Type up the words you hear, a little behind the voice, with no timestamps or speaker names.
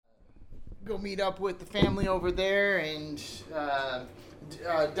go meet up with the family over there, and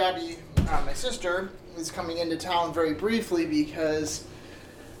Debbie, my sister, is coming into town very briefly because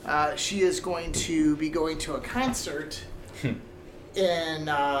she is going to be going to a concert in,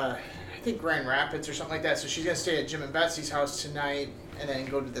 I think, Grand Rapids or something like that. So she's going to stay at Jim and Betsy's house tonight and then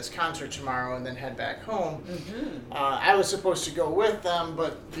go to this concert tomorrow and then head back home. Mm-hmm. I was supposed to go with them,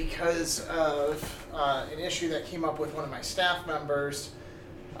 but because of an issue that came up with one of my staff members,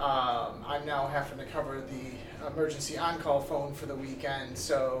 I'm now having to cover the emergency on-call phone for the weekend,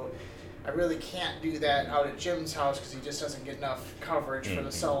 so I really can't do that out at Jim's house because he just doesn't get enough coverage for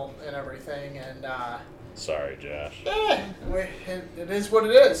the cell and everything. And sorry, Josh. It is what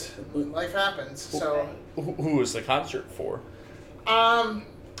it is. Life happens. So who was the concert for?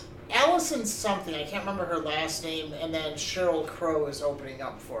 Allison something, I can't remember her last name, and then Sheryl Crow is opening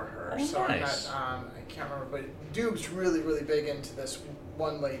up for her. Oh, so nice. I can't remember, but Dube's really, really big into this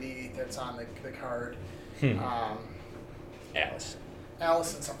one lady that's on the card.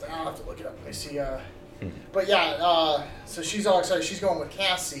 Allison something. I'll have to look it up. Let me see. But yeah, so she's all excited. She's going with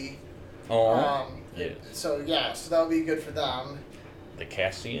Cassie. Yes. So that'll be good for them. The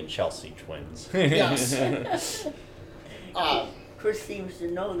Cassie and Chelsea twins. Yes. Chris seems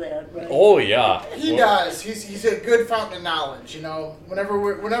to know that, right? Oh yeah, he does. He's a good fountain of knowledge. You know, whenever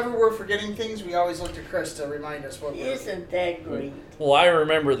we're forgetting things, we always look to Chris to remind us what. Isn't that great? Well, I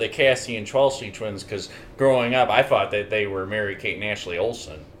remember the Cassie and Chelsea twins because growing up, I thought that they were Mary Kate and Ashley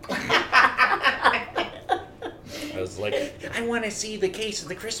Olsen. I was like, I want to see the case of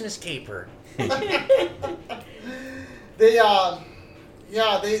the Christmas caper. They're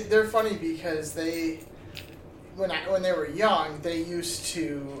funny because when they were young, they used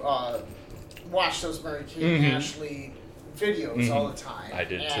to watch those Mary Kate and Ashley videos all the time. I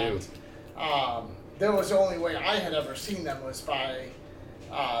did too. That was the only way I had ever seen them was by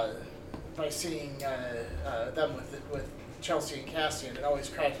seeing them with Chelsea and Cassie, and it always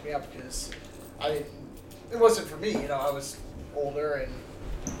cracked me up because it wasn't for me. You know, I was older and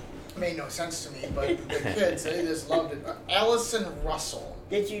it made no sense to me, but the kids, they just loved it. Allison Russell.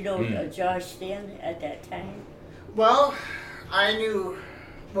 Did you know Josh then at that time? Well, I knew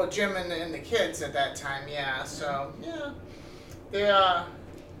Jim and the kids at that time, yeah. So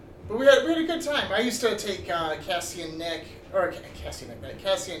but we had a good time. I used to take Cassie and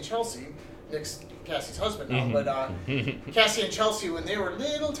Chelsea, Cassie's husband now, but Cassie and Chelsea, when they were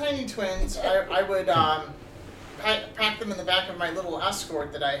little tiny twins, I would pack them in the back of my little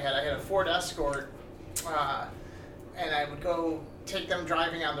Escort that I had. I had a Ford Escort, and I would go take them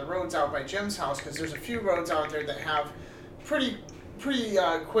driving on the roads out by Jim's house because there's a few roads out there that have pretty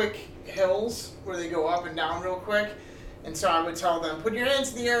quick hills where they go up and down real quick. And so I would tell them, put your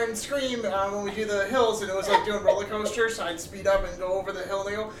hands in the air and scream when we do the hills. And it was like doing roller coasters. So I'd speed up and go over the hill and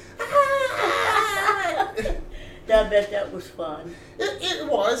they go, ah! I bet that was fun. It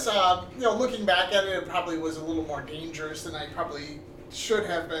was. Looking back at it, it probably was a little more dangerous than I probably should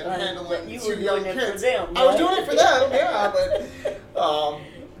have been handling you two were young doing kids. It for them, I was doing it for them, yeah, but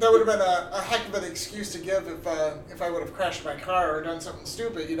that would have been a heck of an excuse to give if I would have crashed my car or done something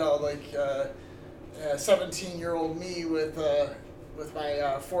stupid, like 17-year-old me with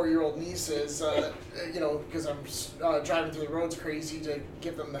my 4-year-old nieces, because I'm driving through the roads crazy to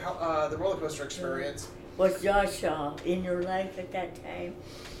give them the roller coaster experience. Was Josh in your life at that time?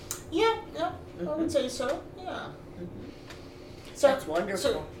 Yeah, I would say so, yeah. So, that's wonderful.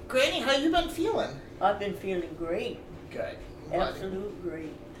 So, Granny, how you been feeling? I've been feeling great. Good. Absolute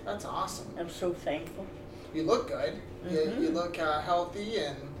great. That's awesome. I'm so thankful. You look good. You look healthy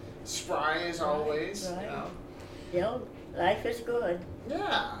and spry as always. Right. Yeah, life is good.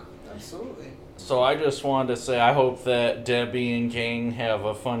 Yeah, absolutely. So I just wanted to say I hope that Debbie and gang have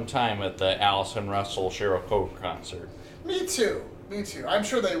a fun time at the Allison Russell Sheryl Crow concert. Me too. I'm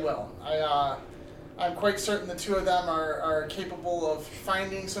sure they will. I'm quite certain the two of them are capable of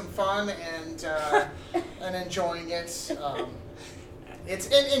finding some fun and enjoying it. It's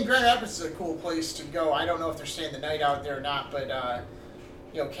in Grand Rapids is a cool place to go. I don't know if they're staying the night out there or not, but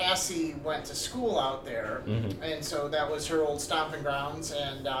Cassie went to school out there, and so that was her old stomping grounds.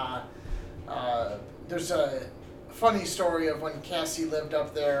 And there's a funny story of when Cassie lived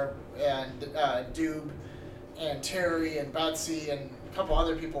up there, and Dube and Terry and Betsy and a couple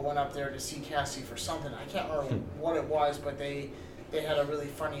other people went up there to see Cassie for something. I can't remember what it was, but they had a really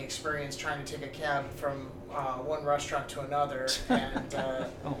funny experience trying to take a cab from one restaurant to another. And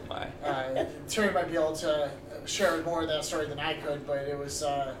oh my! Terry might be able to share more of that story than I could, but it was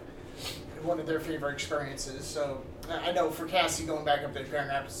one of their favorite experiences. So I know for Cassie, going back up to Grand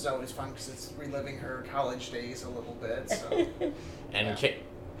Rapids is always fun because it's reliving her college days a little bit. So. And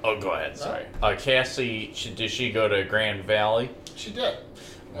Oh, go ahead. Sorry. Cassie, did she go to Grand Valley? She did.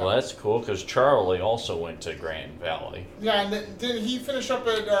 Well, that's cool because Charlie also went to Grand Valley. Yeah, and did he finish up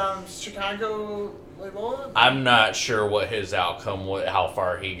at Chicago Loyola? I'm not sure what his outcome was, how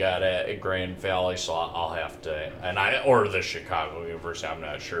far he got at Grand Valley, so I'll have to, or the Chicago University, I'm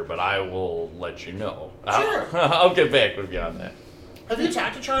not sure, but I will let you know. Sure. I'll get back with you on that. Have you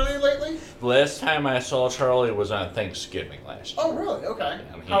talked to Charlie lately? Last time I saw Charlie was on Thanksgiving last year. Oh, really? Okay.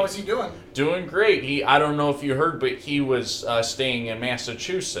 How is he doing? Doing great. I don't know if you heard, but he was staying in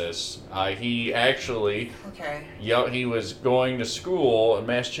Massachusetts. He actually, he was going to school in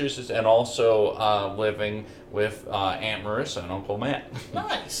Massachusetts and also living with Aunt Marissa and Uncle Matt.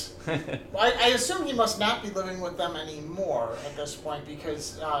 Nice. Well, I assume he must not be living with them anymore at this point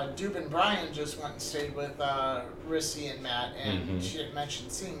because Dube and Brian just went and stayed with Rissy and Matt, and she didn't mention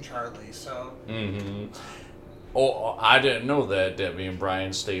seeing Charlie, so... Oh, I didn't know that Debbie and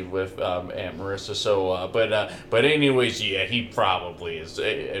Brian stayed with Aunt Marissa. So, but anyways, yeah, he probably is.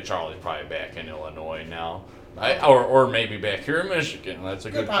 Charlie's probably back in Illinois now, or maybe back here in Michigan. That's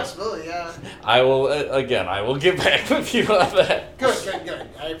a good possibility. Yeah. I will get back with you on that. Good.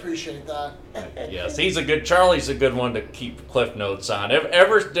 I appreciate that. Yes, Charlie's a good one to keep cliff notes on.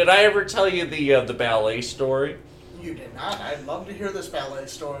 Did I ever tell you the ballet story? You did not. I'd love to hear this ballet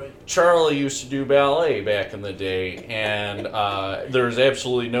story. Charlie used to do ballet back in the day, and there's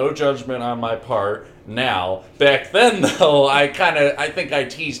absolutely no judgment on my part now. Back then, though, I think I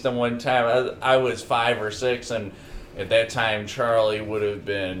teased him one time. I was 5 or 6, and at that time, Charlie would have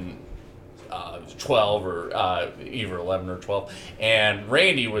been 12 or either 11 or 12, and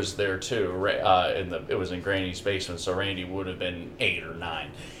Randy was there too. It was in Granny's basement, so Randy would have been 8 or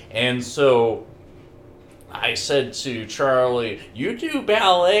 9, and so I said to Charlie, "You do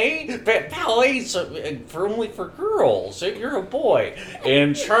ballet? Ballet's only for girls. You're a boy."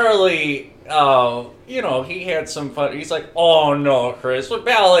 And Charlie, he had some fun. He's like, "Oh no, Chris, but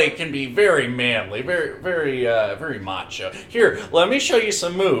ballet can be very manly, very, very, very macho. Here, let me show you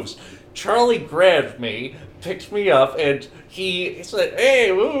some moves." Charlie grabbed me, picked me up, and he said,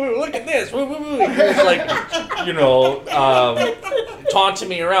 "Hey, look at this!" He was like, taunting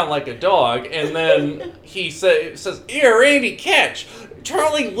me around like a dog, and then he says, "Here, Randy, catch!"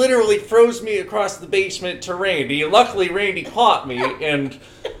 Charlie literally throws me across the basement to Randy, and luckily Randy caught me, and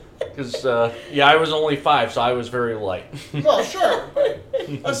because I was only 5, so I was very light. Well, sure, but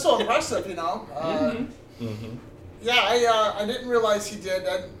that's so impressive, Yeah, I didn't realize he did.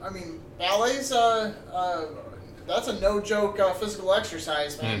 I mean, ballet's that's a no joke physical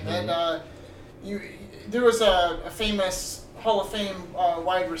exercise, man. And there was a famous Hall of Fame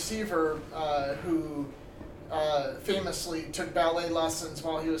wide receiver who famously took ballet lessons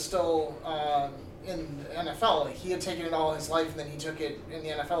while he was still in the NFL. Like, he had taken it all his life, and then he took it in the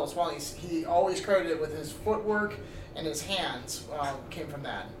NFL as well. He always credited with his footwork and his hands came from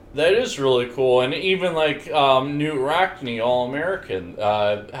that. That is really cool, and even like Knute Rockne, All-American,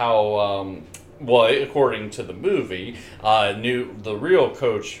 according to the movie, the real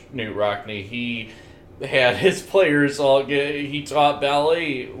coach, Knute Rockne, he had his players he taught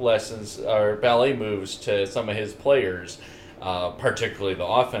ballet lessons or ballet moves to some of his players, particularly the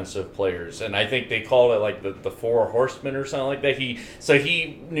offensive players, and I think they called it like the 4 horsemen or something like that.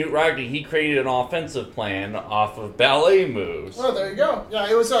 Knute Rockne, he created an offensive plan off of ballet moves. Oh, there you go. Yeah,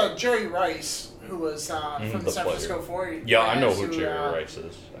 it was Jerry Rice, who was from the San Francisco 40. Yeah, I know who Jerry Rice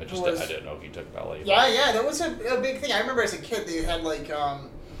is. I didn't know he took ballet. Yeah, that was a big thing. I remember as a kid they had like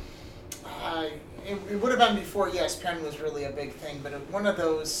it would have been before ESPN was really a big thing, but one of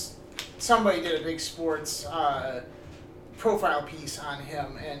those, somebody did a big sports profile piece on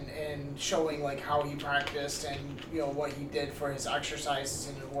him and showing like how he practiced and what he did for his exercises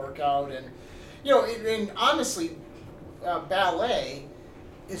and his workout, and and honestly ballet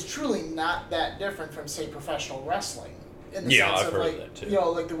is truly not that different from, say, professional wrestling in the sense of like that too.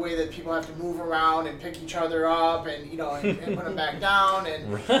 Like the way that people have to move around and pick each other up and and put them back down,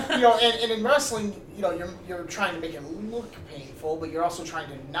 and and in wrestling you're trying to make it look painful, but you're also trying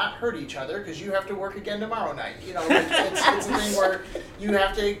to not hurt each other because you have to work again tomorrow night. It's a thing where you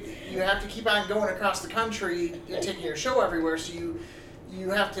have to keep on going across the country and taking your show everywhere, so you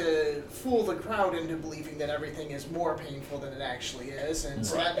have to fool the crowd into believing that everything is more painful than it actually is, and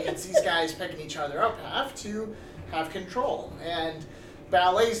so that means these guys picking each other up have to have control. And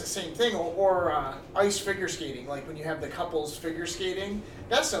ballet is the same thing, or ice figure skating, like when you have the couples figure skating.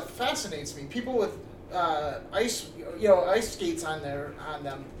 That stuff fascinates me. People with ice skates on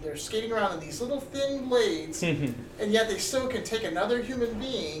them, they're skating around on these little thin blades, and yet they still can take another human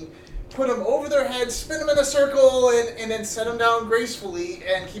being put them over their head, spin them in a circle, and then set them down gracefully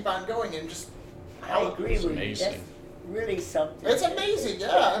and keep on going and just. I agree with you. amazing. That's really something. It's amazing,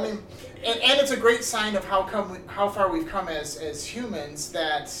 yeah. I mean, and it's a great sign of how far we've come as humans,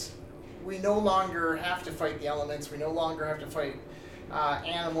 that we no longer have to fight the elements. We no longer have to fight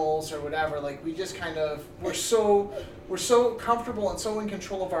animals or whatever. Like, we just kind of we're so comfortable and so in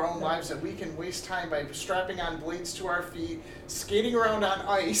control of our own lives that we can waste time by strapping on blades to our feet, skating around on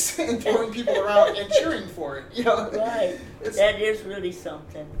ice, and throwing people around and cheering for it. You know, Right. That is really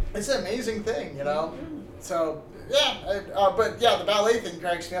something. it's an amazing thing. You know, Mhm. so. Yeah, but yeah, the ballet thing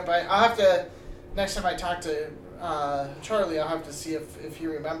cracks me up. I'll have to, next time I talk to Charlie, I'll have to see if he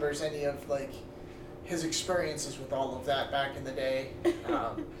remembers any of like his experiences with all of that back in the day.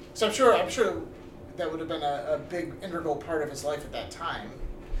 So I'm sure that would have been a big integral part of his life at that time.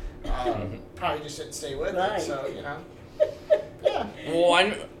 Probably just didn't stay with Right. it, so you know. Yeah.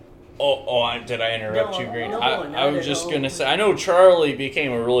 Well, did I interrupt you, No, Green? no, I not was at just all. going to say, I know Charlie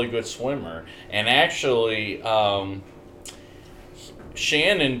became a really good swimmer, and actually,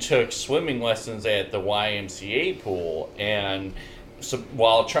 Shannon took swimming lessons at the YMCA pool, and so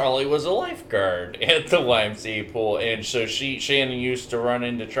while Charlie was a lifeguard at the YMCA pool, and so Shannon used to run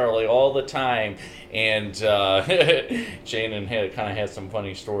into Charlie all the time, and Shannon had some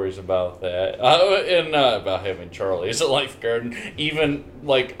funny stories about that, and about having Charlie as a lifeguard. And even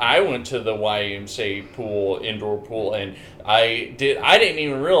like I went to the YMCA pool, indoor pool, and I didn't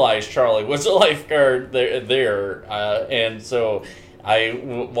even realize Charlie was a lifeguard there, and so. I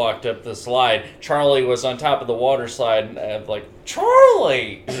walked up the slide. Charlie was on top of the water slide, and I was like,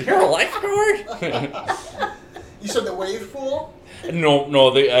 Charlie, you're a lifeguard? You said the wave pool? No,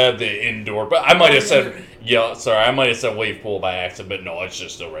 the indoor. But I might have said, I might have said wave pool by accident, but no, it's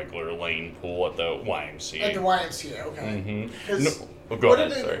just a regular lane pool at the YMCA. At the YMCA, okay. Mm-hmm. 'Cause Go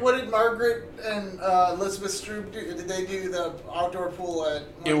ahead, sorry. What did Margaret and Elizabeth Stroop do? Did they do the outdoor pool at?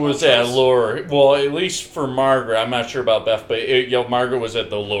 It was at Lower. Well, at least for Margaret, I'm not sure about Beth, but Margaret was at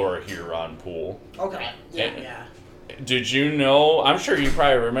the Lower Huron pool. Okay. Yeah. And- Yeah. Did you know? I'm sure you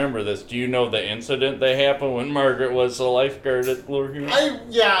probably remember this. Do you know the incident that happened when Margaret was a lifeguard at Lower Huron?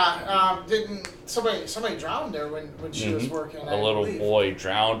 Didn't somebody drowned there when she was working? A little boy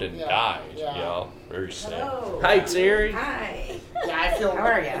drowned and Yeah, died. yeah. Yeah, very sad. Hello. Hi, Terry. Hi. Yeah, I feel How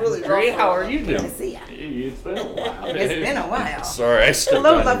are ya? really Great. rough How for are her. you Good to doing? see ya. It's been a while. It's been a while. Sorry, I stepped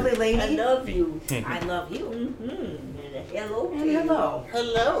Hello, on lovely your- lady. I love you. I love you. Mm-hmm. And hello to And you. hello.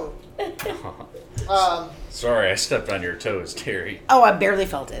 Hello. Sorry, I stepped on your toes, Terry. Oh, I barely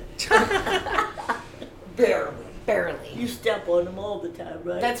felt it. Barely. Barely. You step on them all the time,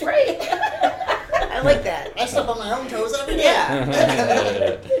 right? That's right. I like that. I step on my own toes every day.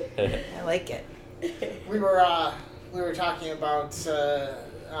 Yeah. I like it. We were talking about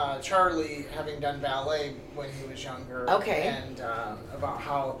Charlie having done ballet when he was younger. Okay. And about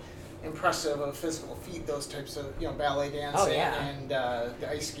how impressive of physical feat those types of ballet dancing Oh, yeah. and the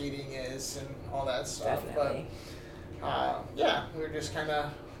ice skating is and all that stuff. Definitely. But we were just kind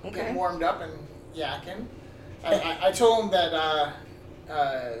of Okay. getting warmed up and yakking. I told him that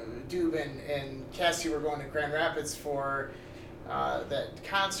Dube and Cassie were going to Grand Rapids for that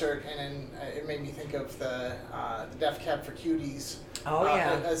concert, and then it made me think of the Deaf Cab for Cuties Oh,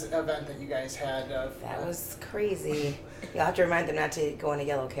 yeah. as an event that you guys had. That was crazy. You'll have to remind them not to go in a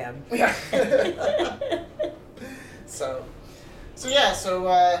yellow cab. Yeah. So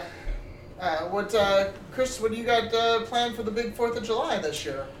Chris, what do you got planned for the big 4th of July this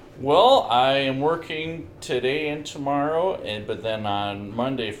year? Well, I am working today and tomorrow, but then on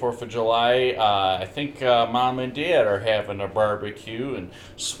Monday, 4th of July, I think Mom and Dad are having a barbecue and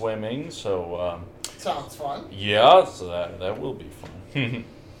swimming, so Sounds fun. yeah, so that will be fun.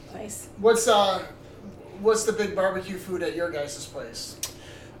 Nice. What's the big barbecue food at your guys' place?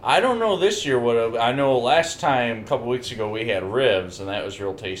 I don't know this year I know last time, a couple weeks ago, we had ribs, and that was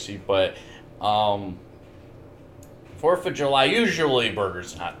real tasty, but 4th of July, usually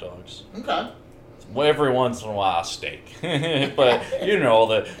burgers and hot dogs. Okay. Every once in a while, steak. But,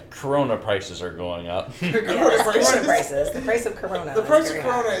 the Corona prices are going up. Corona Yes, prices. Corona prices. The price of Corona. The is price of very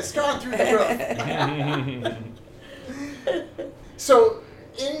Corona high. has gone through the roof. So,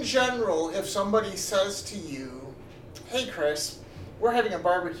 in general, if somebody says to you, "Hey, Chris, we're having a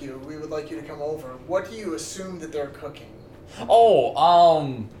barbecue. We would like you to come over," what do you assume that they're cooking?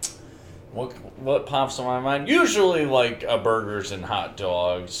 What pops in my mind? Usually, like burgers and hot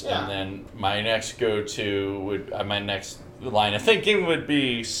dogs, Yeah. and then my next go-to my next line of thinking would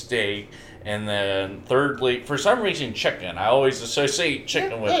be steak, and then thirdly, for some reason, chicken. I always associate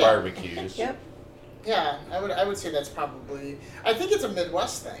chicken with Yeah. barbecues. Yep. Yeah, I would say that's probably. I think it's a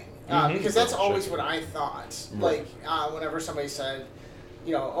Midwest thing. because that's always Chicken. what I thought. Right. Like whenever somebody said,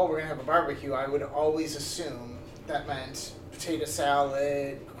 oh, we're gonna have a barbecue, I would always assume that meant potato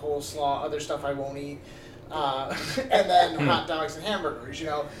salad, coleslaw, other stuff I won't eat, and then hot dogs and hamburgers.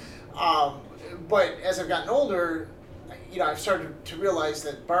 But as I've gotten older, I've started to realize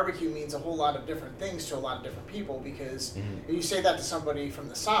that barbecue means a whole lot of different things to a lot of different people, because if you say that to somebody from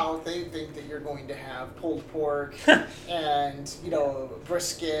the South, they think that you're going to have pulled pork and,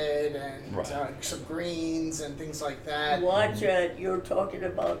 brisket and Right. some greens and things like that. Watch it. You're talking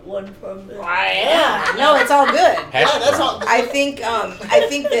about one from the. I Yeah, am. no, it's all good. Hash that's brown. all. I think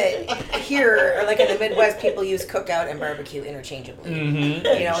that here, or like in the Midwest, people use cookout and barbecue interchangeably. Mm-hmm.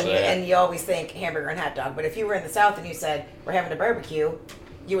 And you always think hamburger and hot dog. But if you were in the South and you said we're having a barbecue,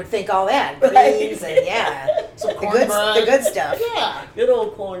 you would think all that greens and Some the good stuff. Yeah. Good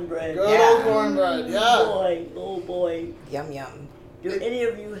old cornbread. Good Yeah. old cornbread. Yeah. Boy, oh boy. Yum yum. Do any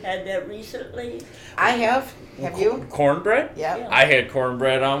of you had that recently? I have. Have you? Cornbread? Yep. I had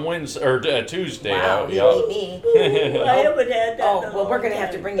cornbread on Wednesday or Tuesday. Wow, Yeah. you beat me. Ooh, I haven't had that. Oh, in a well, we're long going to have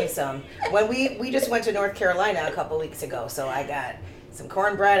to time. bring you some. When we just went to North Carolina a couple weeks ago, so I got some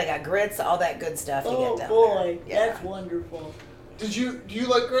cornbread, I got grits, all that good stuff you Oh get down boy, there. Yeah. that's wonderful. Do you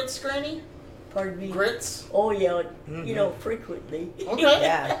like grits, Granny? Pardon me. Grits? Oh yeah, Mhm. frequently. Okay.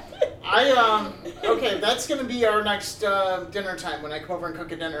 Yeah. Okay, that's gonna be our next dinner time. When I come over and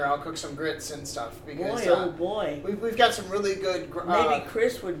cook a dinner, I'll cook some grits and stuff, because Boy, oh boy. we've got some really good. Maybe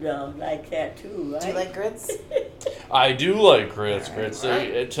Chris would like that too, right? Do you like grits? I do like grits. All Grits.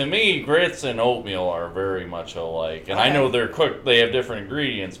 right. To me, grits and oatmeal are very much alike. And I Okay. know they're cooked. They have different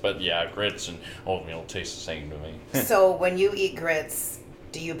ingredients, but yeah, grits and oatmeal taste the same to me. So when you eat grits,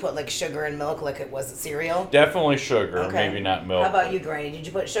 do you put like sugar and milk like it was cereal? Definitely sugar, Okay. maybe not milk. How about you, Granny? Did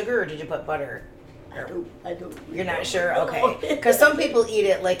you put sugar or did you put butter? I don't. You're not sure? Okay. Because some people eat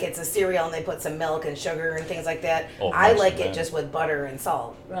it like it's a cereal and they put some milk and sugar and things like that. Oh, I most like of it that. just with butter and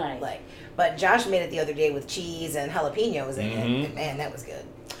salt. Right. But Josh made it the other day with cheese and jalapenos in it. Mhm. And man, that was good.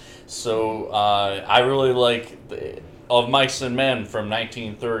 So I really like Of Mice and Men from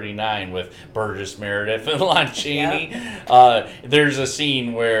 1939 with Burgess Meredith and Lon Chaney. There's a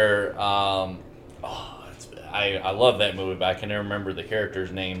scene where I love that movie, but I can never remember the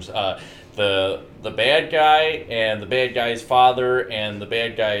characters' names. The bad guy and the bad guy's father and the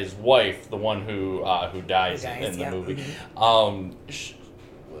bad guy's wife, the one who dies in the yeah. movie.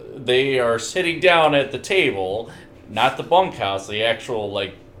 They are sitting down at the table, not the bunkhouse, the actual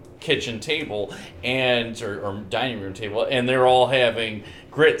kitchen table or dining room table, and they're all having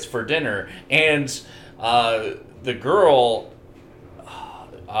grits for dinner. And the girl,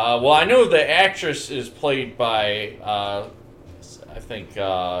 well, I know the actress is played by I think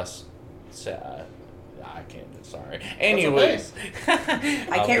I can't. Sorry. Anyways,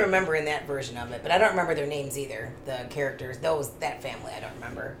 I can't remember in that version of it, but I don't remember their names either. The characters, that family, I don't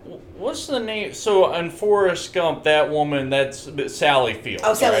remember. What's the name? So on Forrest Gump, that woman, that's Sally Fields.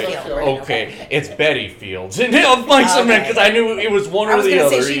 Oh, Sally right? Field. Right, Okay, it's Betty Fields. And Of Mice and Men, Okay. because I knew it was one I or was the going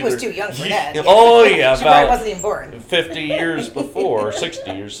to other. say she was either. too young for that. Oh yeah, She probably about wasn't even born. 50 years before,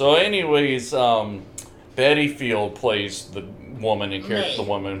 60 years. So, anyways, Betty Field plays the woman and May. the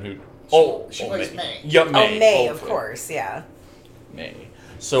woman who. She plays May. Yeah, Oh, May. May, of Okay. course, yeah. May.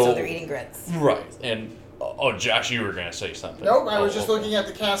 So they're eating grits. Right, and Josh, you were gonna say something. Nope, I was just okay. looking at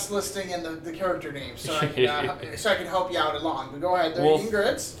the cast listing and the character names, so I can help you out along. But go ahead, they're Well, eating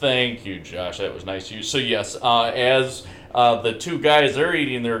grits. Thank you, Josh. That was nice of you. So yes, as the two guys, they're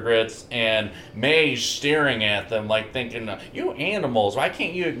eating their grits, and May's staring at them like thinking, "You animals! Why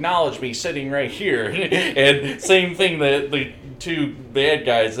can't you acknowledge me sitting right here?" And same thing, the two bad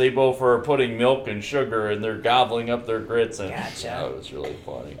guys, they both are putting milk and sugar, and they're gobbling up their grits, and Gotcha. that was really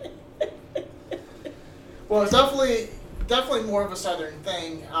funny. Well, it's definitely more of a southern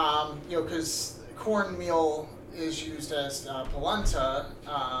thing, because cornmeal is used as polenta,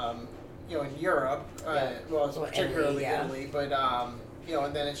 in Europe, Yeah. well, Well, particularly Italy, yeah. Italy, but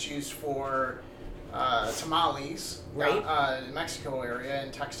and then it's used for tamales, Right. in Mexico area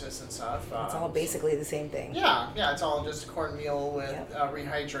and Texas and stuff. It's all basically the same thing. Yeah, it's all just cornmeal with Yep.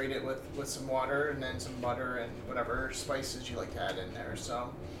 rehydrated with some water and then some butter and whatever spices you like to add in there. So,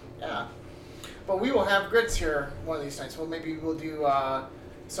 yeah. But we will have grits here one of these nights. Well, maybe we'll do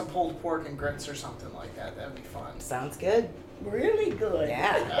some pulled pork and grits or something like that. That'd be fun. Sounds good. Really good.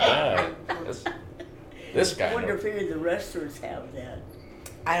 Yeah. Yeah. This guy. I wonder if any of the restaurants have that.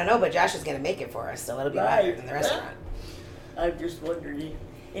 I don't know, but Josh is going to make it for us, so it'll be Right. better than the restaurant. I'm just wondering if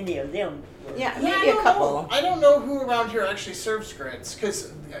any of them. Yeah, I maybe a don't couple. know. I don't know who around here actually serves grits.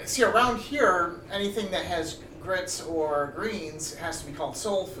 Because, see, around here, anything that has grits or greens has to be called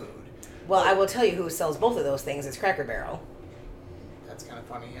soul food. Well, I will tell you who sells both of those things is Cracker Barrel. That's kind of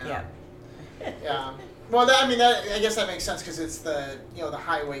funny. Yeah. Yeah. Well, I guess that makes sense because it's the the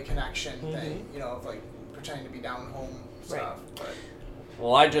highway connection thing, of like pretending to be down home stuff. But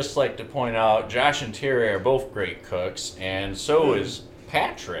Well, I just like to point out Josh and Terry are both great cooks, and so is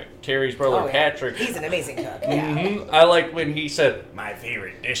Patrick, Terry's brother Patrick. He's an amazing cook. Yeah. Mm-hmm. I like when he said, "My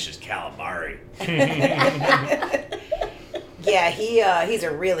favorite dish is calamari." Yeah, he's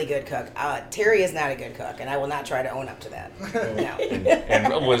a really good cook. Terry is not a good cook, and I will not try to own up to that. No.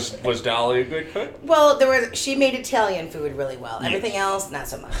 And was Dolly a good cook? Well, she made Italian food really well. Everything else, not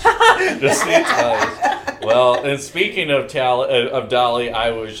so much. Just the Italians. Well, and speaking of Dolly, I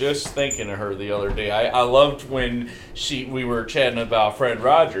was just thinking of her the other day. I loved when we were chatting about Fred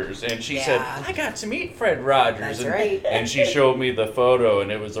Rogers, and she said, "I got to meet Fred Rogers." That's right. And she showed me the photo,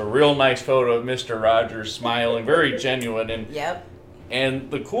 and it was a real nice photo of Mr. Rogers smiling, very genuine. Yep.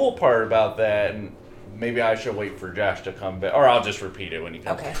 And the cool part about that, and maybe I should wait for Josh to come back, or I'll just repeat it when he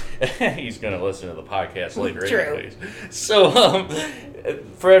comes. Okay. He's going to listen to the podcast later True. anyways. So,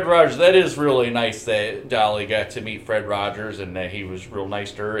 Fred Rogers, that is really nice that Dolly got to meet Fred Rogers and that he was real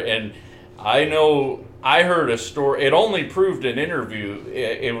nice to her. And I heard a story, it only proved an interview,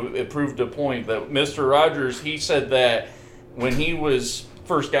 it proved a point that Mr. Rogers, he said that when he was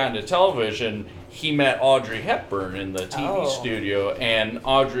first got into television, he met Audrey Hepburn in the TV studio, and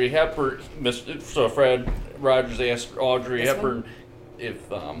Audrey Hepburn, so Fred Rogers asked Audrey Hepburn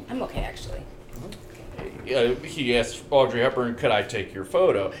if... I'm okay, actually. he asked Audrey Hepburn, "Could I take your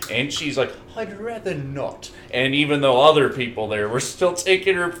photo?" And she's like, "I'd rather not." And even though other people there were still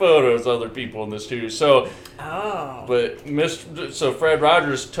taking her photos, other people in the studio. So, so Fred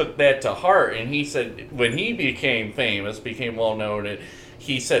Rogers took that to heart, and he said when he became famous, became well known, and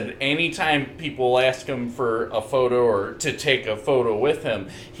he said anytime people ask him for a photo or to take a photo with him,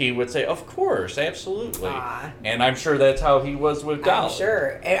 he would say, "Of course, absolutely." And I'm sure that's how he was with Dolly. I'm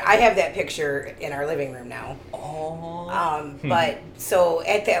sure. I have that picture in our living room now. But so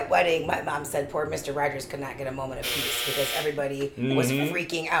at that wedding, my mom said poor Mr. Rogers could not get a moment of peace because everybody was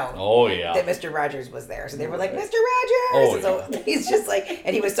freaking out. Oh, yeah. That Mr. Rogers was there. So they were like, "Mr. Rogers!" So he's just like,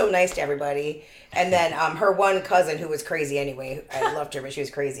 and he was so nice to everybody. And then her one cousin, who was crazy anyway, I loved her, but she was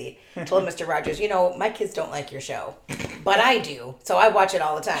crazy, told Mr. Rogers, "My kids don't like your show, but I do. So I watch it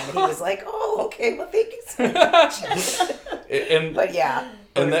all the time." And he was like, "Oh, okay, well, thank you so much." But yeah,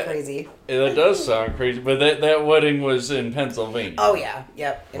 it was crazy. That does sound crazy, but that wedding was in Pennsylvania. Oh, yeah.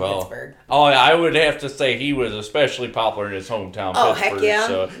 Yep, in Pittsburgh. Oh, I would have to say he was especially popular in his hometown, Pittsburgh. Heck yeah.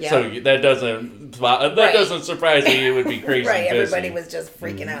 So that doesn't surprise me. It would be crazy Right, busy. everybody was just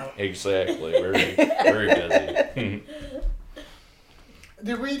freaking out. Exactly. Very, very busy.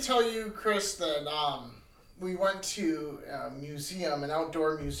 Did we tell you, Chris, that we went to a museum, an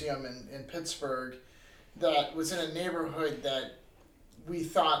outdoor museum in Pittsburgh that was in a neighborhood that we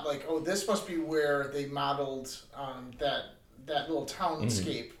thought, like, oh, this must be where they modeled that little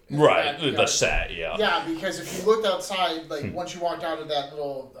townscape. Right, the set, yeah. Yeah, because if you looked outside, like, once you walked out of that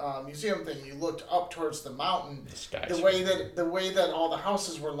little museum thing, you looked up towards the mountain, the way that all the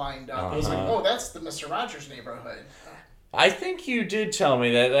houses were lined up, it was like, oh, that's the Mr. Rogers neighborhood. I think you did tell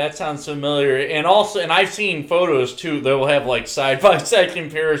me that. That sounds familiar. And I've seen photos too that will have like side-by-side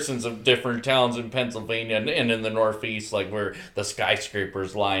comparisons of different towns in Pennsylvania and in the Northeast, like where the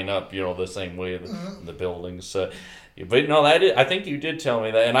skyscrapers line up, the same way the buildings. But no, I think you did tell me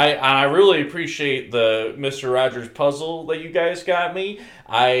that, and I really appreciate the Mr. Rogers puzzle that you guys got me.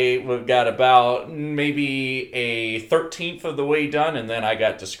 I got about maybe a 13th of the way done, and then I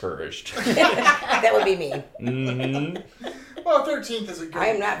got discouraged. That would be me. Mm-hmm. Well, 13th is a good. I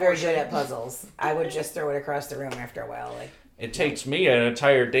am not very good at puzzles. I would just throw it across the room after a while. It takes me an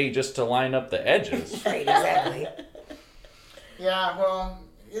entire day just to line up the edges. Right, exactly. Yeah, well.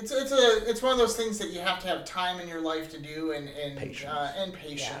 It's one of those things that you have to have time in your life to do and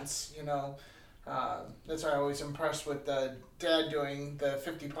patience. Yeah. That's why I'm always impressed with Dad doing the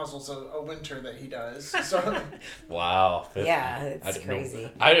 50 puzzles a winter that he does. So. Wow. 50. Yeah, it's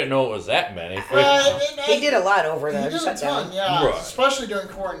crazy. I didn't know it was that many. He did a lot over the shutdown. He did a ton, yeah. Right. Especially during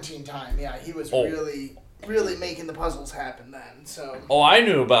quarantine time. Yeah, he was really making the puzzles happen then. So. Oh, I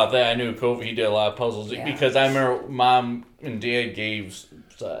knew about that. I knew Kobe, he did a lot of puzzles because I remember Mom and Dad gave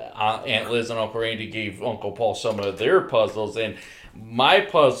Aunt Liz and Uncle Randy gave Uncle Paul some of their puzzles, and my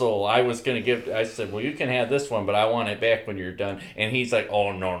puzzle I was going to give, I said, well, you can have this one, but I want it back when you're done. And he's like,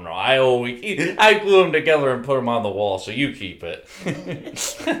 oh, no, I glue them together and put them on the wall, so you keep it.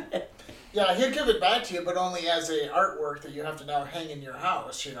 Yeah, he'll give it back to you, but only as a artwork that you have to now hang in your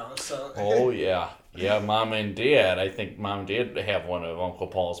house, so. Oh, yeah. Yeah, Mom and Dad. I think Mom did have one of Uncle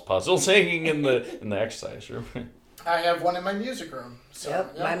Paul's puzzles hanging in the exercise room. I have one in my music room. So,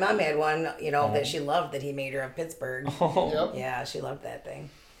 Yep. My mom had one, that she loved that he made her of Pittsburgh. Yep. Yeah, she loved that thing.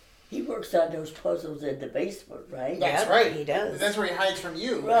 He works on those puzzles in the basement, right? That's Yep, right. he does. That's where he hides from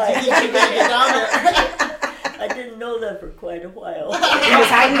you. Right. He can't get down there. I didn't know that for quite a while. He was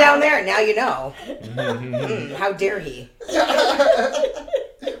hiding down there, now you know. How dare he?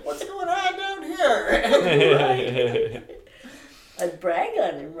 What's going on down here? I'd brag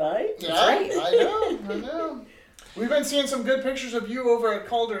on him, right? Yeah, right. I know. We've been seeing some good pictures of you over at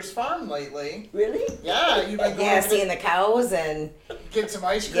Calder's Farm lately. Really? Yeah, you've been going Yeah, over seeing the cows and get some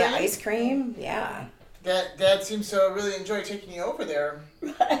ice cream. yeah, ice cream. Yeah. Dad seems to really enjoy taking you over there.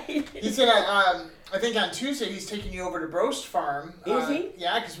 Right. He's gonna, I think on Tuesday he's taking you over to Broast Farm. Is he?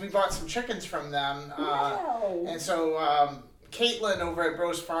 Yeah, because we bought some chickens from them. Wow. And so Caitlin over at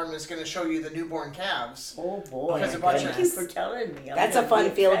Broast Farm is going to show you the newborn calves. Oh boy! Because a bunch Thank of- you for telling me. I'm That's a gonna fun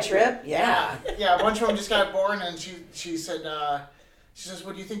be field excited. trip. Yeah. Yeah, a bunch of them just got born, and she said, she says,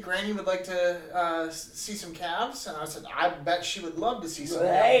 "Well, do you think Granny would like to see some calves?" And I said, "I bet she would love to see some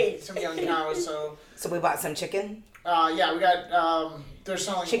Right. some young cows." So So we bought some chicken. yeah, we got they're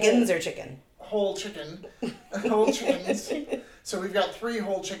selling Chickens or chicken? whole chickens. So we've got 3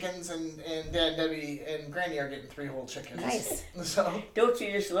 whole chickens, and Dad, Debbie, and Granny are getting 3 whole chickens. Nice. So Don't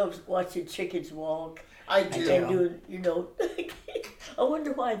you just love watching chickens walk I do. and doing, I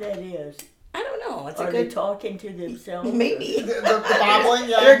wonder why that is. I don't know. It's Are a they good. talking to themselves? Maybe. The bobbling,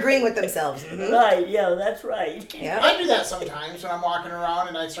 They're yeah. agreeing with themselves. Mhm. Right, yeah, that's right. Yeah. I do that sometimes when I'm walking around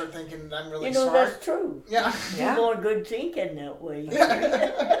and I start thinking I'm really smart. That's true. Yeah. Yeah. You're more good thinking that way.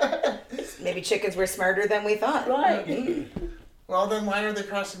 Maybe chickens were smarter than we thought. Right. Mm-hmm. Well, then why are they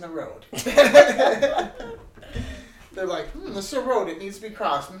crossing the road? They're like, this is a road. It needs to be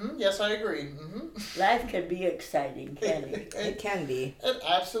crossed. Yes, I agree. Life can be exciting, can it? It can be. It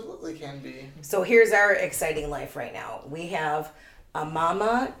absolutely can be. So here's our exciting life right now. We have a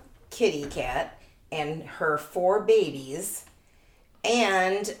mama kitty cat and her 4 babies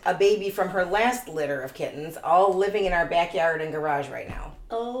and a baby from her last litter of kittens all living in our backyard and garage right now.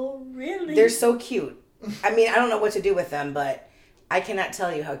 Oh, really? They're so cute. I mean, I don't know what to do with them, but I cannot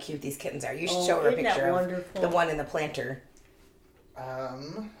tell you how cute these kittens are. You should show her a isn't that picture of wonderful? the one in the planter.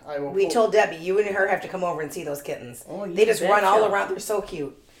 I will. We told Debbie, you and her have to come over and see those kittens. Oh, you they just run all betcha. around. They're so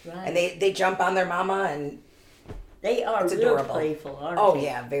cute. Right. And they jump on their mama and They are It's real adorable. playful, aren't oh they?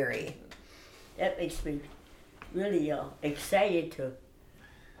 yeah, very. That makes me really excited to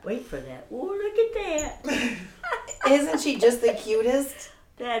wait for that. Oh, look at that. Isn't she just the cutest?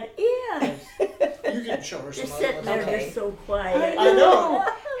 That is. You can show her some Just other sitting ones. there, Okay. just so quiet. I know.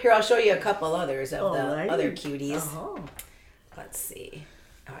 Here, I'll show you a couple others of the Alrighty. other cuties. Uh-huh. Let's see.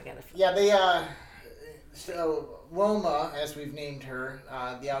 Oh, I gotta. Yeah, they, so Wilma, as we've named her,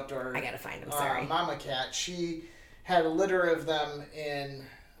 the outdoor I gotta find them. Sorry. mama cat, she had a litter of them in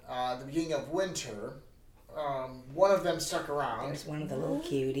the beginning of winter. One of them stuck around. There's one of the little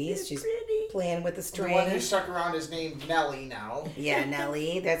cuties. She's Pretty. playing with the The one who string. stuck around is named Nellie now. Yeah,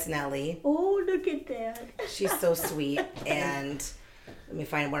 Nellie. That's Nellie. Oh, look at that. She's so sweet. And let me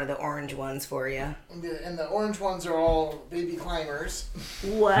find one of the orange ones for you. And the orange ones are all baby climbers.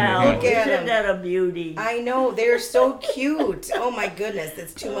 Wow. Look at 'em. Isn't that a beauty? I know they're so cute. Oh my goodness,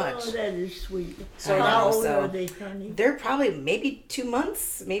 that's too much. Oh, that is sweet. So How now- old so- are they, honey? They're probably maybe 2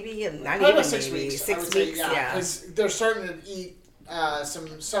 months, maybe not Probably even 6 maybe weeks. I 6 would say, weeks. yeah, Yeah. because they're starting to eat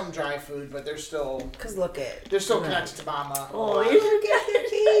some dry food, but they're still Cause look at connected to mama. Oh, a lot. isn't look at that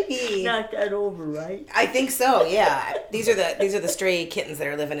their baby. Knock that over, right? I think so. Yeah. These are the stray kittens that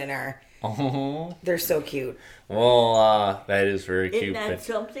are living in our. Oh, They're so cute. well, that is very Isn't cute. that But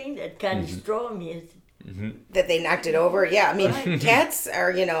something that kind of strong is? That they knocked it over. Yeah. I mean, cats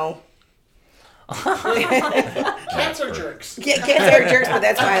are Cats are jerks. cats are jerks, but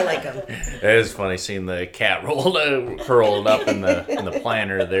that's why I like them. it is funny seeing the cat curled up in the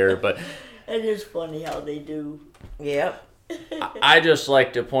planter there. But It is funny how they do. Yep. I just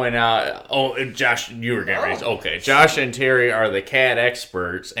like to point out. Oh, Josh, you were getting ready. Okay, Josh and Terry are the cat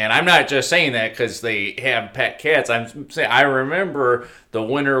experts, and I'm not just saying that because they have pet cats. I'm saying I remember the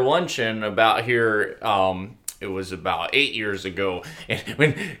winter luncheon about here. It was about 8 years ago, and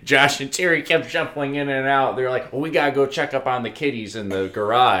when Josh and Terry kept jumping in and out, they're like, well, we gotta go check up on the kitties in the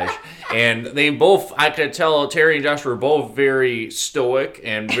garage. And they both, I could tell Terry and Josh were both very stoic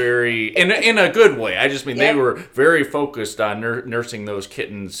and very, in a good way. I just mean Yep. they were very focused on nursing those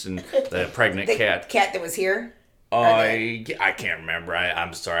kittens and the pregnant The cat. cat that was here. I can't remember.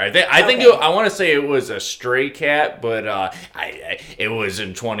 I'm sorry. I think Okay. I want to say it was a stray cat, but it was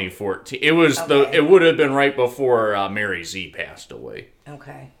in 2014. It was Okay. it would have been right before Mary Z passed away.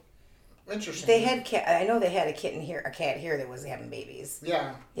 Okay. Interesting. They had I know they had a cat here that was having babies.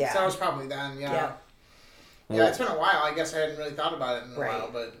 Yeah. Yeah. So that was probably then. Yeah. Yeah. Yeah, it's been a while. I guess I hadn't really thought about it in a Right. while,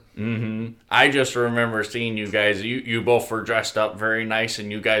 but I just remember seeing you guys. You both were dressed up very nice, and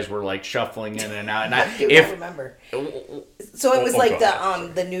you guys were like shuffling in and out. And I remember. So it was Oh, like go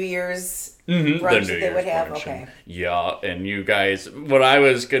ahead. the New Year's the brunch New that they would Year's have. brunch, Okay. and- yeah, and you guys. What I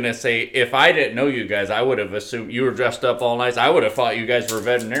was gonna say, if I didn't know you guys, I would have assumed you were dressed up all nice. I would have thought you guys were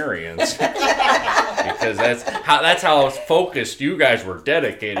veterinarians because that's how focused you guys were.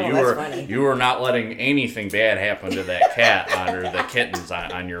 Dedicated. Oh, you that's were funny. you were not letting anything bad happen to that cat or the kittens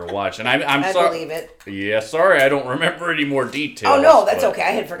on your watch. And I'm I sorry. believe it. Yeah, sorry, I don't remember any more details. Oh no, that's but- okay.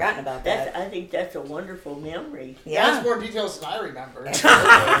 I had forgotten about that. I think that's a wonderful memory. Yeah. that's more details than I remember.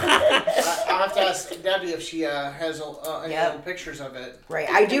 I'll have to ask Debbie if she has any Yep. little pictures of it. Right.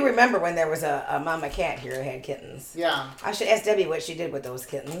 I do remember when there was a mama cat here that had kittens. Yeah. I should ask Debbie what she did with those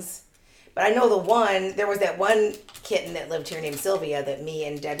kittens. But I know there was that one kitten that lived here named Sylvia that me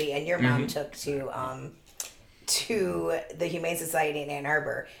and Debbie and your mom took to the Humane Society in Ann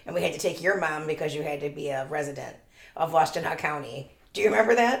Arbor. And we had to take your mom because you had to be a resident of Washtenaw County. Do you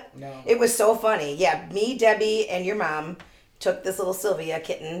remember that? No. It was so funny. Yeah, me, Debbie, and your mom took this little Sylvia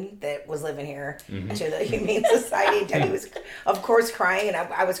kitten that was living here to the Humane Society. Debbie was, of course, crying, and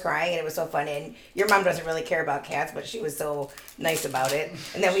I was crying, and it was so funny. And your mom doesn't really care about cats, but she was so nice about it.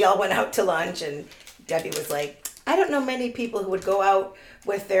 And then we all went out to lunch, and Debbie was like, I don't know many people who would go out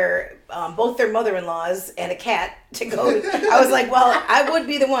with their both their mother-in-laws and a cat to go. I was like, well, I would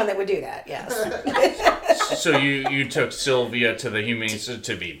be the one that would do that. Yes. So you took Sylvia to the Humane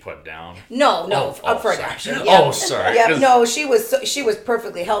to be put down. No, up for sorry. adoption. Oh, sorry. Yeah, 'Cause- no, she was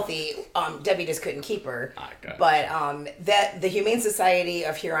perfectly healthy. Debbie just couldn't keep her. gotcha. But that the Humane Society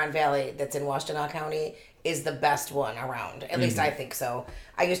of Huron Valley that's in Washtenaw County is the best one around. At least I think so.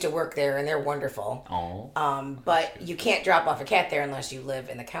 I used to work there, and they're wonderful. Oh. But you can't drop off a cat there unless you live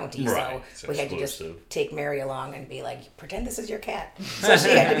in the county. Right, it's So we had to just exclusive. take Mary along and be like, pretend this is your cat. So she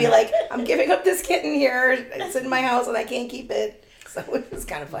had to be like, I'm giving up this kitten here. It's in my house and I can't keep it. So it was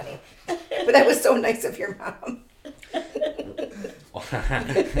kind of funny. But that was so nice of your mom.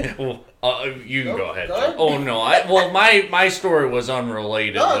 Well, you can Nope, go ahead. go ahead. Joe. Oh no, my story was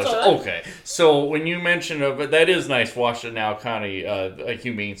unrelated. No, it's all right. Okay, so when you mentioned of it, that is nice. Washtenaw County, a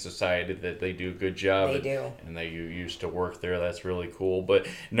Humane Society, that they do a good job. They do. and they used to work there. That's really cool. But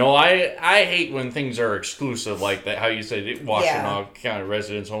no, I hate when things are exclusive like that. How you said it, Washtenaw County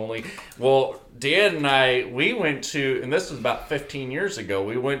residents only. Well, Dad and I, we went to, and this was about 15 years ago.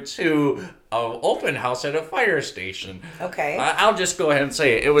 We went to an open house at a fire station. Okay. I'll just go ahead and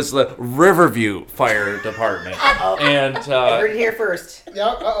say it. It was the Riverview Fire Department. And Heard it here first. Yep.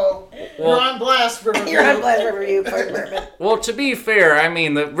 Uh-oh. Well- You're on blast, Riverview. You're on Blast Riverview Fire Department. well, to be fair, I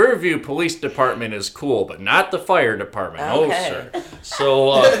mean the Riverview Police Department is cool, but not the fire department. Okay. No, sir.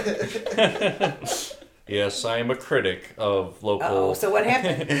 So, yes, I am a critic of local. Oh, so what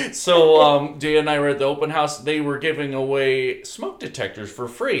happened? So, Jay and I were at the open house. They were giving away smoke detectors for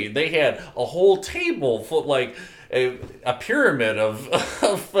free. They had a whole table full, like a pyramid of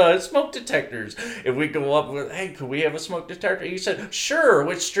smoke detectors. If we go up with, hey, could we have a smoke detector? He said, sure.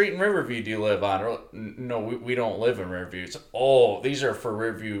 Which street in Riverview do you live on? Or, no, we don't live in Riverview. It's, oh, these are for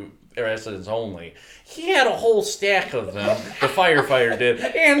Riverview residents only. He had a whole stack of them. The firefighter did,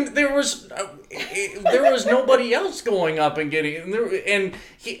 and there was nobody else going up and getting. And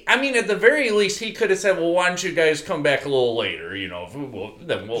he, I mean, at the very least, he could have said, "Well, why don't you guys come back a little later? You know, we'll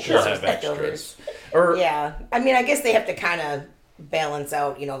have extras." Or Yeah. I mean, I guess they have to kind of balance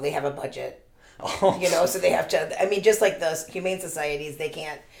out, you know, they have a budget. You know, so they have to, I mean, just like the Humane Societies,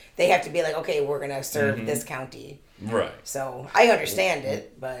 they have to be like, okay, we're going to serve this county. right. So I understand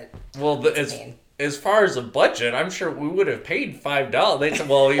it, but Well, mean. as far as a budget, I'm sure we would have paid $5. They said,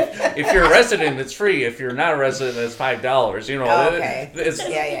 well, if you're a resident, it's free. If you're not a resident, it's $5. You know, Oh, okay.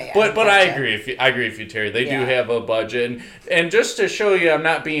 Yeah. But I Gotcha. agree with you, Terry. They do Yeah. have a budget, and just to show you, I'm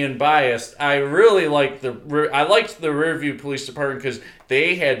not being biased. I really liked the Riverview Police Department because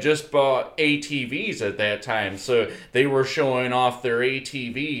they had just bought ATVs at that time, so they were showing off their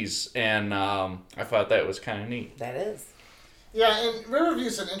ATVs, and I thought that was kind of neat. That is. Yeah, and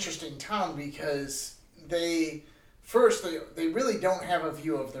Riverview's an interesting town because they really don't have a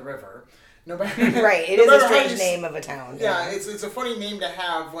view of the river. No matter Right. It no is a matter how strange you name of a town. Yeah, it's a funny name to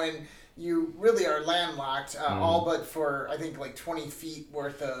have when you really are landlocked, all but for, I think, like 20 feet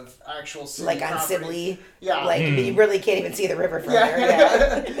worth of actual city Like on property. Sibley. Yeah. Like, you really can't even see the river from there.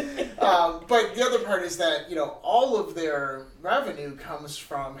 Yeah. But the other part is that, all of their revenue comes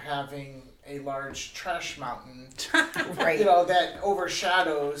from having a large trash mountain, Right. that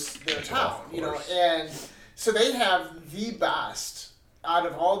overshadows their town, and so they have the best, out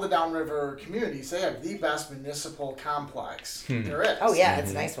of all the downriver communities, they have the best municipal complex there is. Oh, yeah,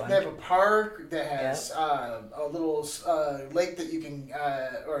 it's a nice one. They have a park that has a little lake that you can,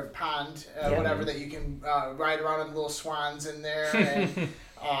 or pond, whatever, that you can ride around in little swans in there. And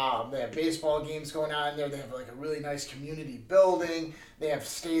they have baseball games going on there. They have like a really nice community building. They have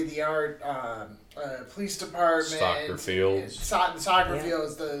state-of-the-art police department. Soccer fields. Soccer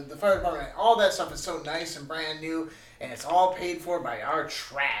fields, the fire department. All that stuff is so nice and brand new. And it's all paid for by our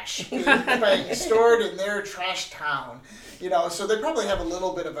trash, being stored in their trash town. So they probably have a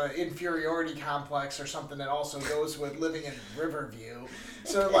little bit of an inferiority complex or something that also goes with living in Riverview.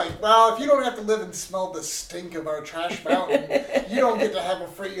 So they're like, well, if you don't have to live and smell the stink of our trash mountain, you don't get to have a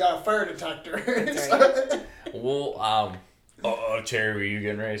free fire detector. Right. Well, Terry, were you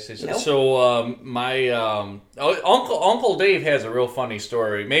getting ready to say something? Nope. So, my Uncle Dave has a real funny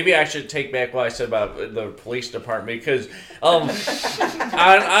story. Maybe I should take back what I said about the police department, because on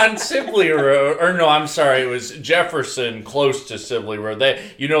Sibley Road, or no, I'm sorry, it was Jefferson, close to Sibley Road.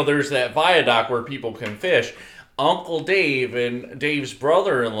 There's that viaduct where people can fish. Uncle Dave and Dave's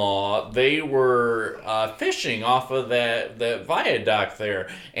brother-in-law, they were fishing off of that viaduct there,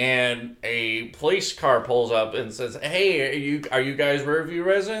 and a police car pulls up and says, "Hey, are you guys Riverview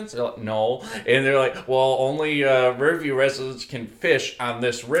residents?" They're like, "No," and they're like, "Well, only Riverview residents can fish on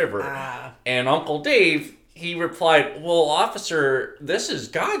this river." And Uncle Dave, he replied, "Well, officer, this is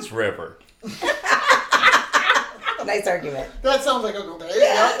God's river." Nice argument. That sounds like Uncle Dave.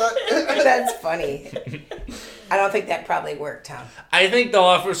 That's funny. I don't think that probably worked, Tom. I think the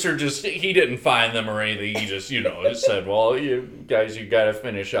officer he didn't fine them or anything. He just, said, "Well, you guys, you got to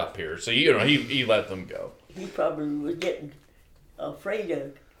finish up here." So, he let them go. He probably was getting afraid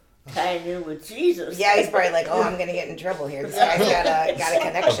of tying in with Jesus. Yeah, he's probably like, "Oh, I'm gonna get in trouble here. This guy's got a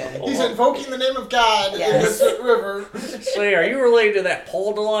connection." He's invoking the name of God in this river. Say, are you related to that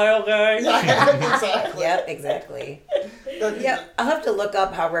Paul Delisle guy? Exactly. Yep, exactly. Yeah, I'll have to look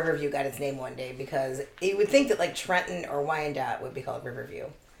up how Riverview got its name one day, because you would think that like Trenton or Wyandotte would be called Riverview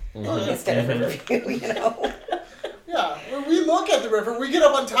instead of Riverview, Yeah, when we look at the river, we get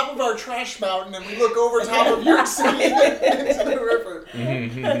up on top of our trash mountain and we look over top of York City into the river.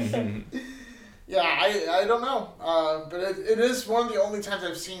 Yeah, I don't know, but it is one of the only times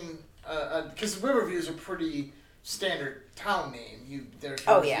I've seen, because Riverview is a pretty standard town name. There's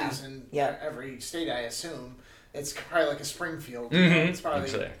Riverviews in every state, I assume. It's probably like a Springfield. It's probably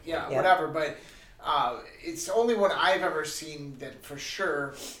whatever. But it's the only one I've ever seen that for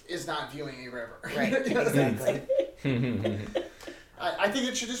sure is not viewing a river. Right. Exactly. I think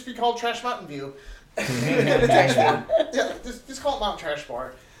it should just be called Trash Mountain View. Trash View. Yeah, just call it Mount Trash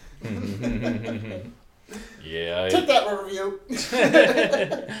Bar. Yeah. Take that, Riverview.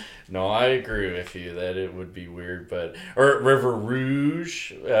 No, I agree with you that it would be weird, or River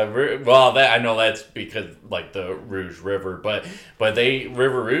Rouge. I know that's because like the Rouge River, but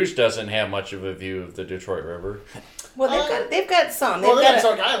River Rouge doesn't have much of a view of the Detroit River. Well, they've got some. Well, that's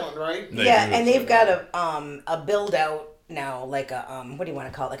Oak Island, right? And they've got a build out now, like a what do you want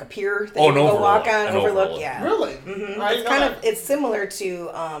to call it? Like a pier that you can go walk on, overlook. Yeah. Really? Mm-hmm. It's similar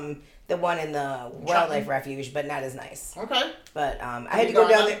to the one in the wildlife refuge, but not as nice. Okay. But I had to go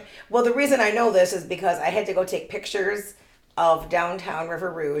down there. Well, the reason I know this is because I had to go take pictures of downtown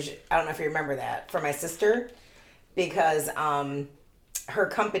River Rouge. I don't know if you remember that, for my sister, because her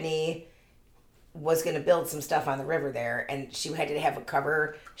company was going to build some stuff on the river there, and she had to have a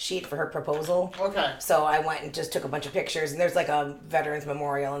cover sheet for her proposal. Okay. So I went and just took a bunch of pictures, and there's like a veterans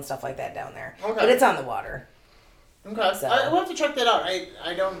memorial and stuff like that down there. Okay. But it's on the water. Okay. So. I'll have to check that out.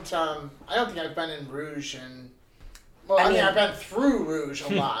 I don't think I've been in Rouge I've been through Rouge a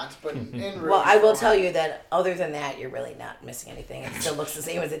lot, but in Rouge. Well, I will tell you that other than that, you're really not missing anything. It still looks the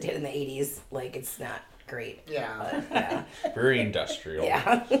same as it did in the 80s. Like, it's not great. Yeah. But, yeah. Very industrial.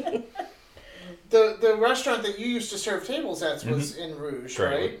 Yeah. The restaurant that you used to serve tables at was in Rouge,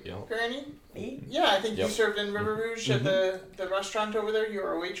 right? Yep. Granny? Me? Yeah, I think you served in River Rouge at the restaurant over there. You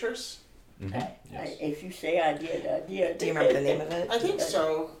were a waitress. If you say I did, I did. Do you remember the name of it? I think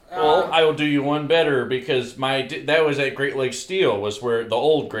so. Well, I will do you one better, because that was at Great Lakes Steel, was where the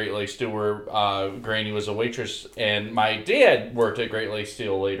old Great Lakes Steel, where Granny was a waitress, and my dad worked at Great Lakes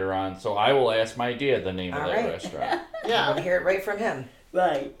Steel later on. So I will ask my dad the name of that restaurant. Yeah, I want to hear it right from him.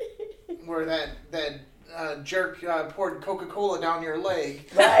 Right. where that jerk poured Coca-Cola down your leg.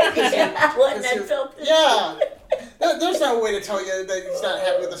 Right. Wasn't that something? Yeah. There's no way to tell you that he's not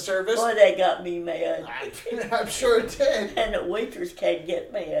happy with the service. Boy, that got me mad. I'm sure it did. And the waitress can't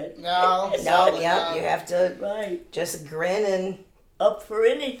get mad. No. No, you have to Right. just grin and. Up for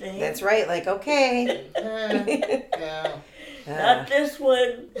anything. That's right. Like, okay. Yeah. Not this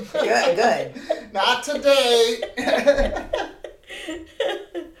one. Good. Not today.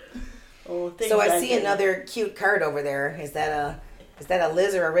 Oh, So I see do. another cute card over there. Is that a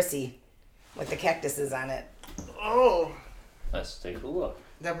Liz or a Rissy with the cactuses on it? Oh, Let's take a look.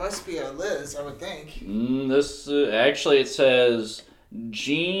 that must be a Liz, I would think. This actually it says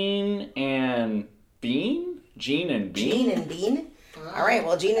Gene and Bean. Gene and Bean. Gene and Bean. All right.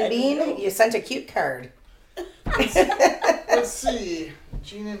 Well, Gene and Bean, you sent a cute card. Let's see.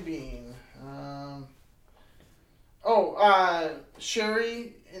 Gene and Bean.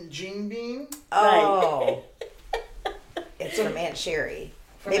 Sherry and Gene Bean. Oh. It's from Aunt Sherry.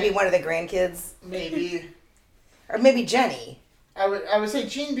 Maybe Aunt- one of the grandkids, Maybe. or maybe Jenny. I would say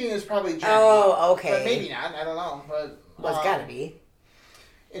Gene Bean is probably Jenny. Oh, okay. But maybe not. I don't know. But Well, it's gotta be.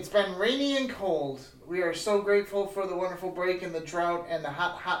 It's been rainy and cold. We are so grateful for the wonderful break in the drought and the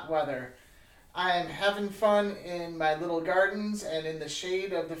hot, hot weather. I am having fun in my little gardens and in the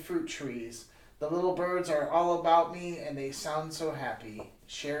shade of the fruit trees. The little birds are all about me and they sound so happy.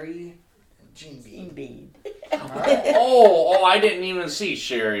 Sherry and Gene Bean. Bean. All right. Oh, I didn't even see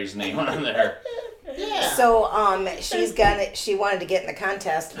Sherry's name on there. Yeah. So, she wanted to get in the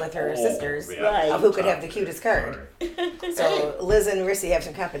contest with her sisters Right. of who could have the cutest card. So Liz and Rissy have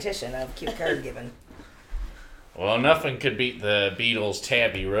some competition of cute card giving. Well, nothing could beat the Beatles'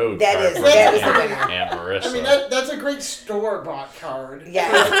 Tabby Road That card is- for that is Aunt- the winner. Aunt Marissa. I mean, that's a great store-bought card.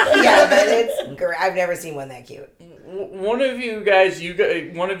 Yeah, yeah, but it's great. I've never seen one that cute. One of you guys,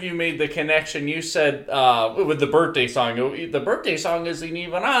 one of you made the connection. You said with the birthday song. The birthday song isn't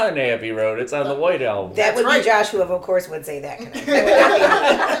even on Abbey Road. It's on the White Album. That would right. be Josh, who of course would say that.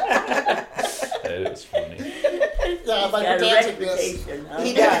 That That is funny. Yeah, by Got a pedanticness. reputation, huh? would be-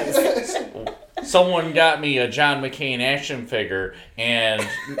 he does. Someone got me a John McCain action figure, and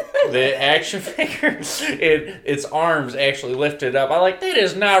the action figure, its arms actually lifted up. I'm like, that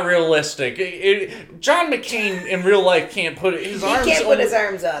is not realistic. John McCain in real life can't put his He arms. can't put his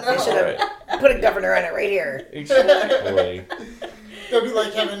arms up. They should have put a governor on it right here. Exactly. That'd be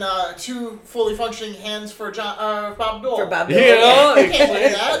like having two fully functioning hands for Bob Dole. For Bob Dylan. Yeah, He can't do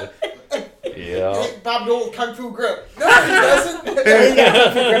exactly. that. Yeah. Bob Dole Kung Fu grip. No, he doesn't. He's got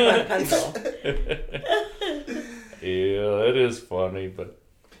a grip on a pencil. Yeah, it is funny, but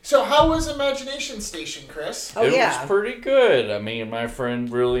So how was Imagination Station, Chris? Oh, it yeah. was pretty good. I mean, my friend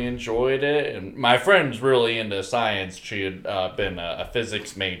really enjoyed it, and my friend's really into science. She had been a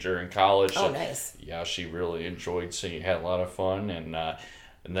physics major in college. Oh, so, nice. Yeah, she really enjoyed seeing. Had a lot of fun, and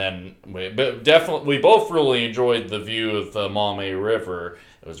then we both really enjoyed the view of the Maumee River.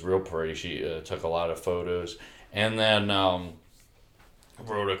 It was real pretty. She took a lot of photos, and then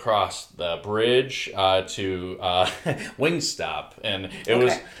rode across the bridge to Wingstop, and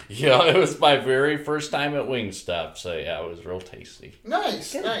it was my very first time at Wingstop. So yeah, it was real tasty.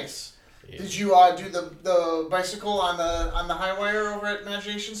 Nice, Good. nice. Did you do the bicycle on the high wire over at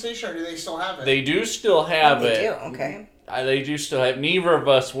Imagination Station, or do they still have it? They do still have They it. do, okay. They do still have. Neither of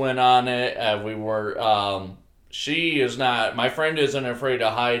us went on it. We were. She is not. My friend isn't afraid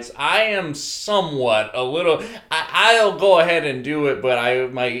of heights. I am somewhat a little. I'll go ahead and do it, but I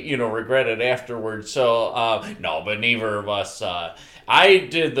might regret it afterwards. So no, but neither of us. I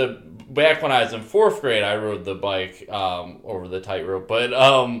did back when I was in 4th grade. I rode the bike over the tightrope, but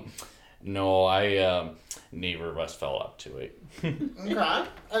no, neither of us fell up to it. Okay.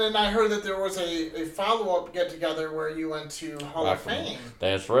 And then I heard that there was a follow-up get-together where you went to Hall of Fame.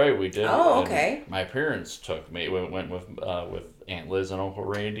 That's right, we did. Oh, And okay. my parents took me. We went with Aunt Liz and Uncle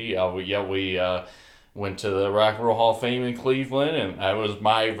Randy. We went to the Rock and Roll Hall of Fame in Cleveland, and that was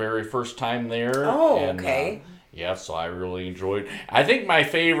my very first time there. Oh, and, okay. yeah, so I really enjoyed. I think my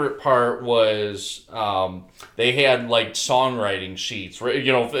favorite part was they had like songwriting sheets,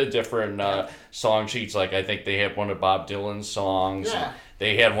 different song sheets. Like I think they had one of Bob Dylan's songs. Yeah. And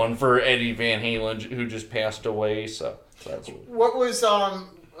they had one for Eddie Van Halen, who just passed away. So that's What was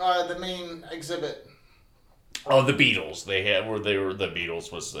the main exhibit? Oh, the Beatles. The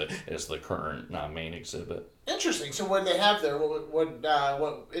Beatles was the current main exhibit. Interesting. So what did they have there?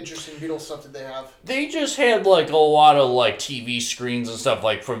 What interesting Beatles stuff did they have? They just had like a lot of like TV screens and stuff,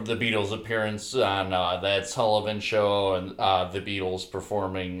 like from the Beatles' appearance on that Sullivan Show, and the Beatles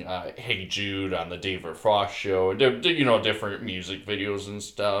performing "Hey Jude" on the David Frost Show, and different music videos and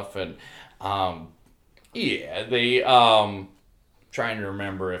stuff, and they trying to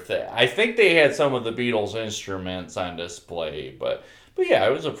remember I think they had some of the Beatles instruments on display, but yeah,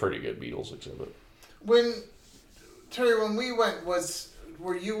 it was a pretty good Beatles exhibit. Terry, when we went,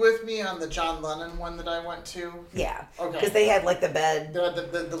 were you with me on the John Lennon one that I went to? Yeah. Okay. Because they had like the bed. The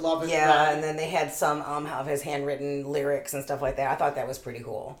love in the bed. Yeah, and then they had some of his handwritten lyrics and stuff like that. I thought that was pretty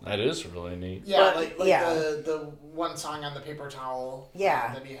cool. That is really neat. Yeah, But, the one song on the paper towel.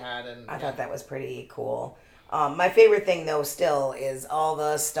 Yeah. That he had, and I thought that was pretty cool. My favorite thing though still is all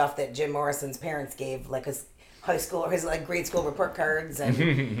the stuff that Jim Morrison's parents gave, like his high school or his like grade school report cards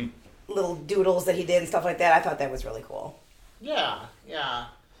and little doodles that he did and stuff like that. I thought that was really cool. Yeah.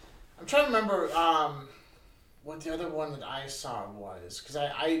 I'm trying to remember what the other one that I saw was, because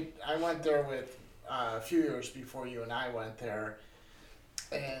I went there with a few years before you and I went there,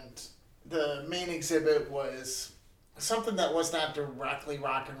 and the main exhibit was something that was not directly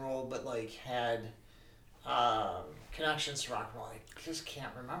rock and roll, but like had connections to rock and roll. I just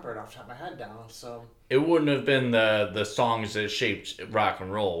can't remember it off the top of my head now. So it wouldn't have been the songs that shaped rock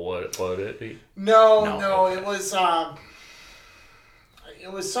and roll, would it be? No, Okay.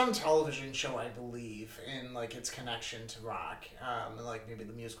 It was some television show, I believe, in like its connection to rock, and like maybe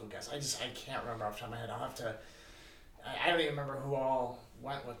the musical guest. I can't remember off the top of my head. I'll have to. I don't even remember who all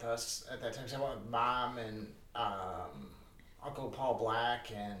went with us at that time. So I went with Mom and Uncle Paul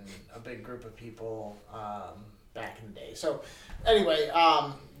Black and a big group of people back in the day. So anyway,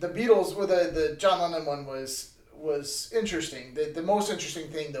 the Beatles, the John Lennon one was interesting. The most interesting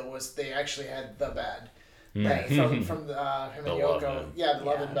thing though was they actually had the bed. Right, from him and Yoko. Yeah, the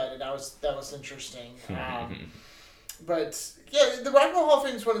Love in Bed. That was interesting. But yeah, the Rock and Roll Hall of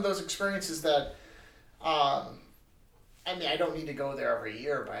Fame is one of those experiences that I I don't need to go there every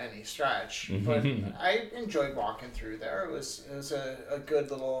year by any stretch, but I enjoyed walking through there. It was a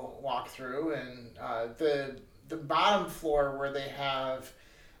good little walkthrough, and the bottom floor where they have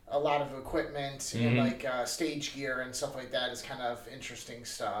a lot of equipment and like stage gear and stuff like that is kind of interesting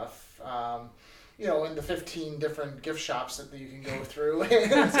stuff. And the 15 different gift shops that you can go through. Oh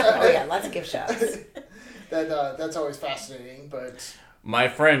yeah, lots of gift shops. That's always fascinating, but. My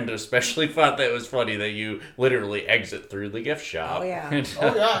friend especially thought that it was funny that you literally exit through the gift shop. Oh yeah.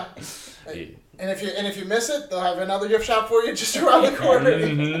 Oh yeah. And if you miss it, they'll have another gift shop for you just around the corner.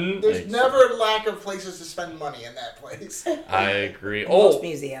 There's never a lack of places to spend money in that place. I agree. Most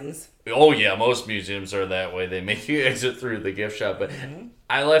museums. Oh yeah, most museums are that way. They make you exit through the gift shop. But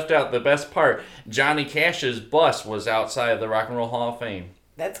I left out the best part. Johnny Cash's bus was outside the Rock and Roll Hall of Fame.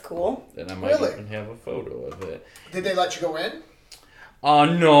 That's cool. And I might even have a photo of it. Did they let you go in?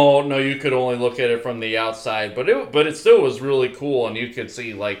 No, you could only look at it from the outside, but it still was really cool, and you could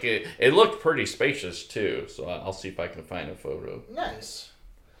see like it looked pretty spacious too. So I'll see if I can find a photo. Nice.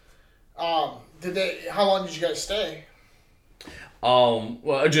 How long did you guys stay?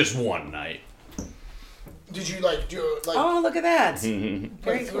 Well, just one night. Did you do Oh, look at that!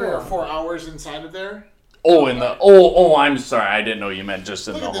 Very 3 or 4 hours inside of there? Oh, I'm sorry, I didn't know you meant just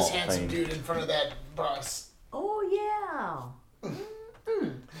in Look the at this Hall of handsome Fame. dude in front of that bus. Oh, yeah.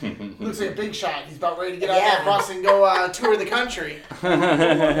 Looks like a big shot. He's about ready to get on that bus and go tour the country.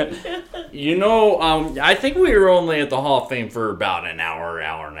 I think we were only at the Hall of Fame for about an hour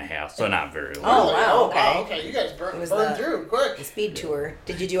and a half, so not very long. Oh, wow, okay. Wow, okay. You guys burned through quick. The speed tour.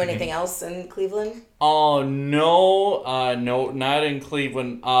 Did you do anything else in Cleveland? Oh, no, not in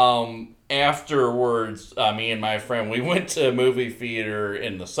Cleveland. Afterwards, me and my friend, we went to a movie theater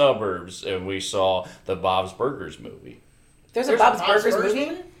in the suburbs, and we saw the Bob's Burgers movie. There's a Bob's Burgers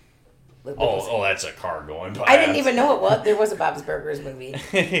movie? Oh, that's a car going by. I didn't even know it was. There was a Bob's Burgers movie. Was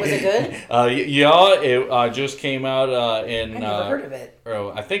it good? Yeah, it just came out in... I never heard of it.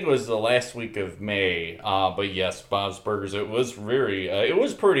 I think it was the last week of May. But yes, Bob's Burgers. It was it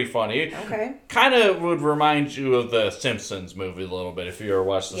was pretty funny. Okay. Kind of would remind you of the Simpsons movie a little bit if you ever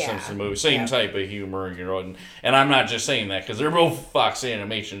watched the Simpsons movie. Same type of humor, and I'm not just saying that because they're both Fox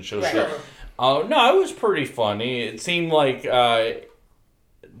Animation shows. Right. No, it was pretty funny. It seemed like the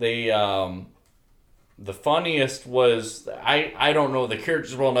funniest was I don't know the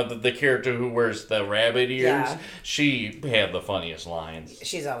characters well enough that the character who wears the rabbit ears, she had the funniest lines.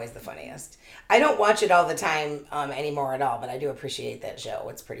 She's always the funniest. I don't watch it all the time anymore at all, but I do appreciate that show.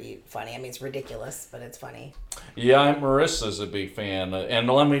 It's pretty funny. I mean, it's ridiculous, but it's funny. Yeah, Marissa's a big fan. And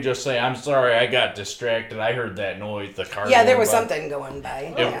let me just say, I'm sorry I got distracted. I heard that noise, the car. Yeah, there was by. something going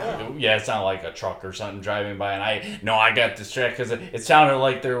by. It sounded like a truck or something driving by. And I got distracted because it sounded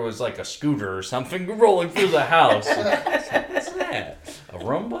like there was like a scooter or something rolling through the house. What's that? A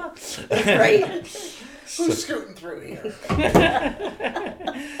Roomba? Right. Who's scooting through here?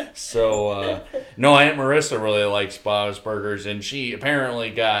 So, no, Aunt Marissa really likes Bob's Burgers, and she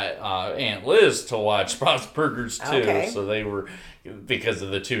apparently got Aunt Liz to watch Bob's Burgers too. Okay. So they were, because of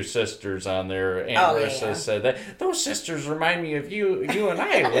the two sisters on there. Aunt Marissa said that those sisters remind me of you and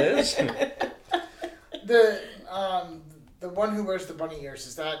I, Liz. The one who wears the bunny ears,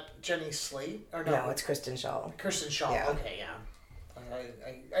 is that Jenny Slate? Or no, it's Kristen Shaw. Kristen Shaw. Yeah. Okay, yeah.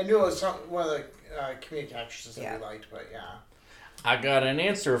 I knew it was one of the comedic actresses that we liked, but yeah. I got an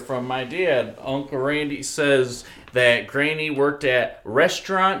answer from my dad. Uncle Randy says that Granny worked at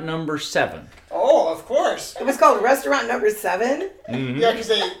restaurant number 7. Oh, of course. It was called Restaurant Number 7? Mm-hmm. Yeah, because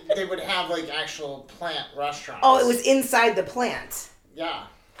they would have like actual plant restaurants. Oh, it was inside the plant. Yeah.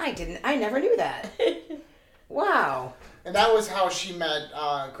 I never knew that. Wow. And that was how she met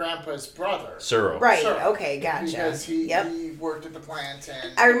Grandpa's brother. Cyril. Right, Cyril. Okay, gotcha. Because he worked at the plant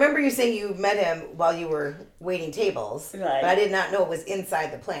and... I remember you saying you met him while you were waiting tables. Right. But I did not know it was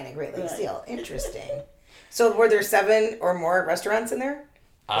inside the plant at Great Lakes Steel. Interesting. So were there 7 or more restaurants in there?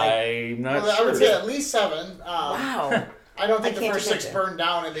 I'm not sure. I would say at least 7. Wow. I don't think the can't first 6 imagine. burned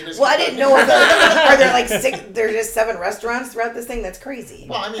down and they just... Well, I didn't know. Are there like 6? There's just 7 restaurants throughout this thing? That's crazy.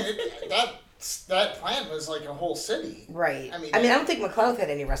 Well, I mean, that plant was like a whole city. Right. I don't think McLeod had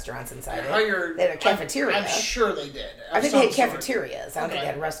any restaurants inside it. They had a cafeteria. I'm sure they did. I think they had cafeterias. I don't think they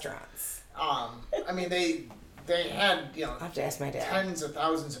had restaurants. I mean, they had, I'll have to ask my dad. tens of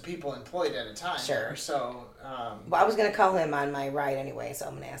thousands of people employed at a time. Sure. There, so... Well, I was going to call him on my ride anyway, so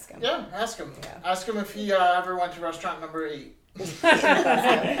I'm going to ask him. Yeah, ask him. Yeah. Ask him if he ever went to restaurant number 8.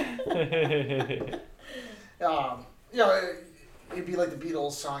 It'd be like the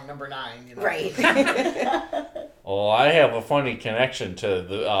Beatles song number 9. Right. Oh, I have a funny connection to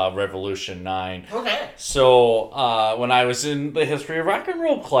the Revolution 9. Okay. So, when I was in the history of rock and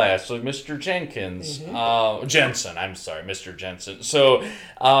roll class with Mr. Jensen, I'm sorry, Mr. Jensen. So,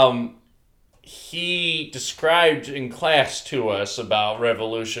 he described in class to us about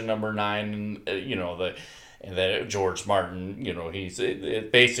Revolution number 9 and, and that George Martin,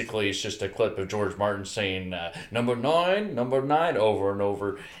 basically it's just a clip of George Martin saying, number 9, over and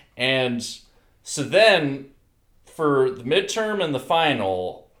over. And so then, for the midterm and the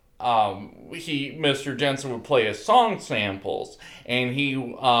final, Mr. Jensen would play us song samples, and we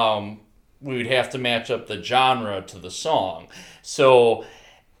would have to match up the genre to the song. So,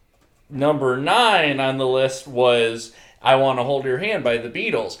 number 9 on the list was I Want to Hold Your Hand by the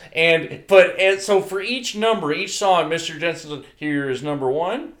Beatles. So for each number, each song, Mr. Jensen said, here is number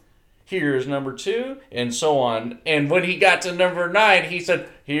 1, here is number 2, and so on. And when he got to number 9, he said,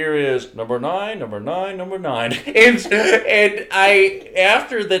 here is number 9. And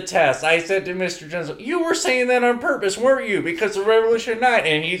after the test, I said to Mr. Jensen, you were saying that on purpose, weren't you? Because of Revolution 9.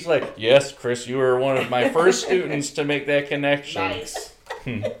 And he's like, yes, Chris, you were one of my first students to make that connection. Nice.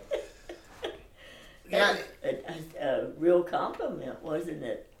 Yeah. A real compliment, wasn't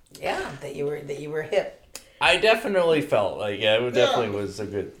it? Yeah, that you were hip. I definitely felt like, it definitely was a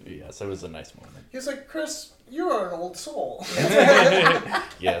good, yes, it was a nice moment. He was like, Chris, you are an old soul.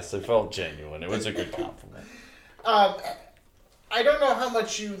 Yes, it felt genuine. It was a good compliment. I don't know how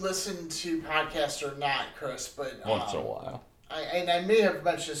much you listen to podcasts or not, Chris, but... Once in a while. I may have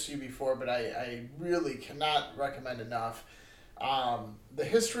mentioned this to you before, but I really cannot recommend enough. The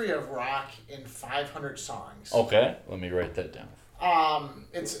History of Rock in 500 Songs. Okay, let me write that down.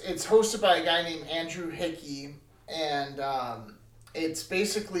 It's hosted by a guy named Andrew Hickey, and it's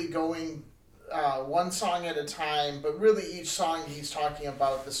basically going one song at a time, but really each song he's talking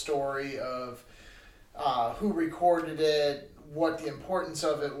about the story of who recorded it, what the importance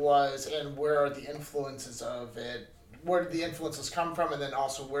of it was, and where are the influences of it, where did the influences come from, and then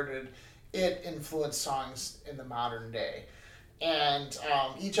also where did it influence songs in the modern day. And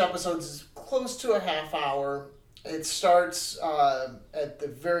each episode is close to a half hour. It starts at the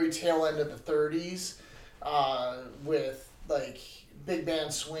very tail end of the 30s with like big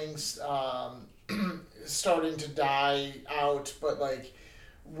band swings starting to die out, but like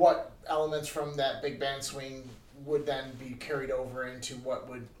what elements from that big band swing would then be carried over into what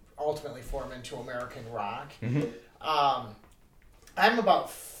would ultimately form into American rock. Mm-hmm. I'm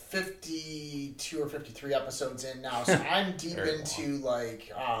about 52 or 53 episodes in now, so I'm deep into like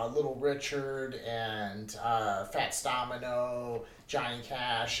Little Richard and Fats Domino, Johnny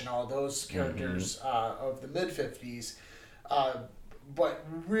Cash, and all those characters of the mid-50s. But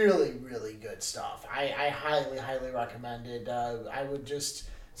really, really good stuff. I highly, highly recommend it. I would just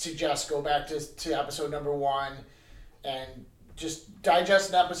suggest go back to episode number 1 and just digest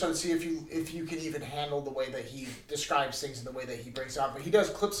an episode, see if you can even handle the way that he describes things and the way that he breaks down. But he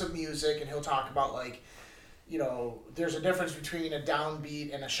does clips of music, and he'll talk about, like, you know, there's a difference between a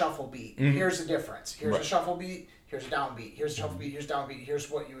downbeat and a shuffle beat. Here's the difference. Here's a shuffle beat. Here's a downbeat. Here's a shuffle beat. Here's a downbeat.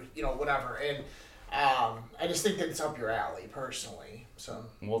 Here's what you know, whatever. And I just think that it's up your alley, personally. So.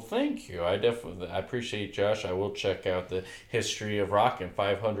 Well, thank you. I appreciate Josh. I will check out the history of rock and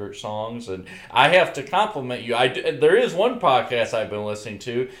 500 songs, and I have to compliment you. There is one podcast I've been listening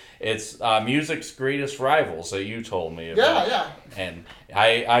to. It's Music's Greatest Rivals that you told me about. Yeah. And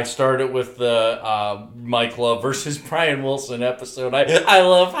I started with the Mike Love versus Brian Wilson episode. I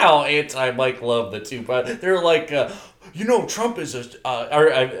love how anti Mike Love the two, but they're like. You know, Trump is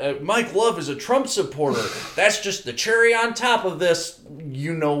Mike Love is a Trump supporter. That's just the cherry on top of this,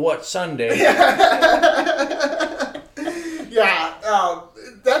 you know what, Sunday. Yeah,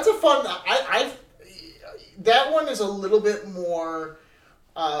 that's a fun. That one is a little bit more,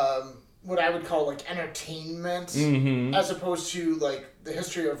 what I would call like entertainment, as opposed to like the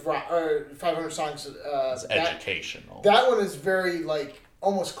history of 500 songs. It's educational. That one is very like.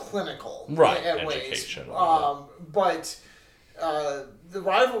 Almost clinical, right? At Educational. But the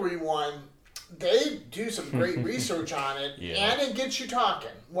rivalry one, they do some great research on it, and it gets you talking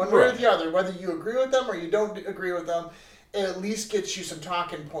one way or the other. Whether you agree with them or you don't agree with them, it at least gets you some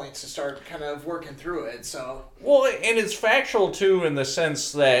talking points to start kind of working through it. So well, and it's factual too in the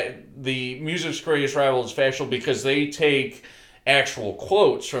sense that the Music's Greatest Rival is factual because they take actual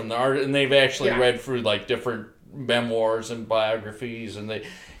quotes from the art, and they've actually read through like different memoirs and biographies, and they,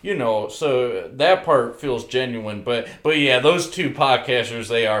 you know, so that part feels genuine. But yeah, those two podcasters,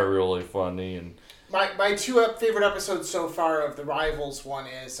 they are really funny. And my two favorite episodes so far of the Rivals one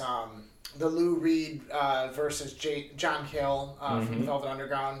is the Lou Reed versus John Cale from the Velvet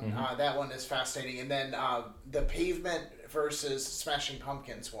Underground. That one is fascinating. And then the Pavement versus Smashing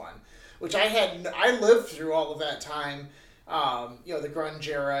Pumpkins one, which I lived through all of that time. You know, the grunge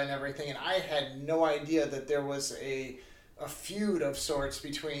era and everything, and I had no idea that there was a feud of sorts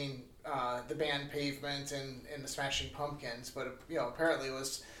between the band Pavement and the Smashing Pumpkins, but you know, apparently it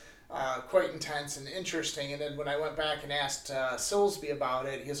was quite intense and interesting. And then when I went back and asked Silsby about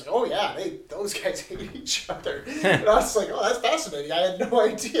it, he was like, "Oh yeah, those guys hate each other," and I was like, "Oh, that's fascinating. I had no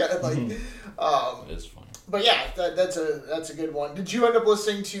idea." Like, it's funny. But yeah, that's a good one. Did you end up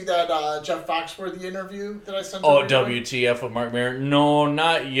listening to that Jeff Foxworthy interview that I sent? Oh, WTF with Mark Maron? No,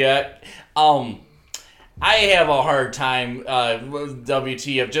 not yet. I have a hard time with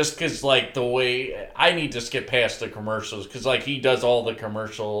WTF just because, like, the way I need to skip past the commercials because, like, he does all the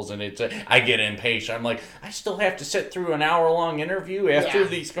commercials and I get impatient. I'm like, I still have to sit through an hour-long interview after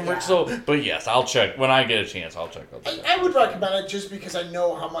these commercials. Yeah. But yes, I'll check. When I get a chance, I'll check out that. I would recommend it just because I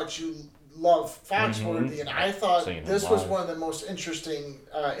know how much you love Foxworthy, and I thought this was one of the most interesting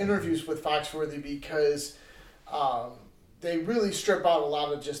interviews with Foxworthy because they really strip out a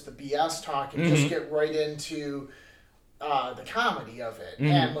lot of just the BS talk and just get right into the comedy of it.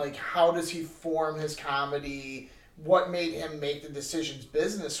 And like, how does he form his comedy? What made him make the decisions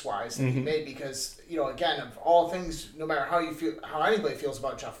business-wise that he made? Because, you know, again, of all things, no matter how you feel, how anybody feels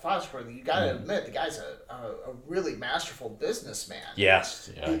about Jeff Foxworthy, you got to admit the guy's a really masterful businessman.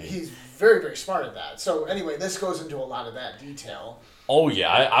 Yes, yeah, he's very, very smart at that. So anyway, this goes into a lot of that detail. Oh yeah,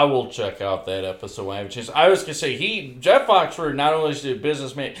 I will check out that episode when I have a chance. I was gonna say Jeff Foxworthy not only is a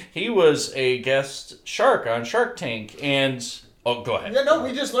businessman, he was a guest shark on Shark Tank, and oh, go ahead. Yeah, no,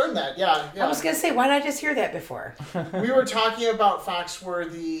 we just learned that. Yeah. I was gonna say, why did I just hear that before? We were talking about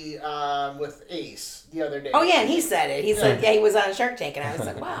Foxworthy with Ace the other day. Oh yeah, and he said it. He's like, yeah, he was on Shark Tank, and I was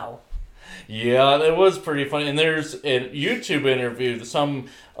like, wow. Yeah, it was pretty funny. And there's a YouTube interview,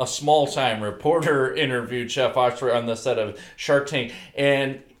 a small-time reporter interviewed Jeff Foxworthy on the set of Shark Tank,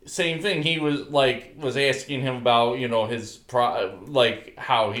 and same thing. He was asking him about, you know, his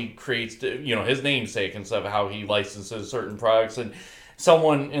how he creates, you know, his namesake and stuff, how he licenses certain products, and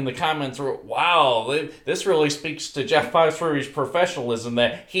someone in the comments wrote, "Wow, this really speaks to Jeff Foxworthy's professionalism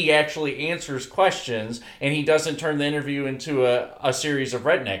that he actually answers questions and he doesn't turn the interview into a series of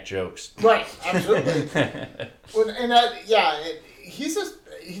redneck jokes." Right, absolutely. He's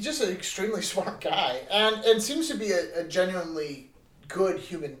just an extremely smart guy and seems to be a genuinely good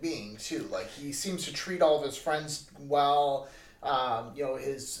human being too. Like, he seems to treat all of his friends well.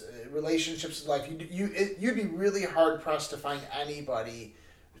 his relationships in life. You'd be really hard pressed to find anybody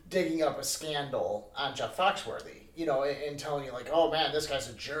digging up a scandal on Jeff Foxworthy, and telling you like, oh man, this guy's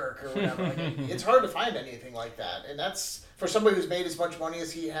a jerk or whatever. Like, it's hard to find anything like that, and that's for somebody who's made as much money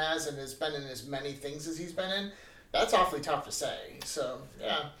as he has and has been in as many things as he's been in. That's awfully tough to say. So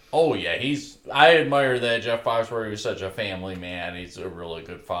yeah. Oh yeah, I admire that Jeff Foxworthy is such a family man. He's a really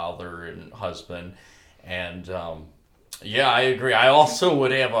good father and husband, and yeah, I agree. I also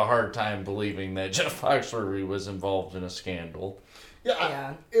would have a hard time believing that Jeff Foxworthy was involved in a scandal.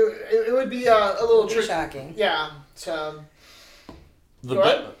 Yeah. It would be a little shocking. Yeah. So,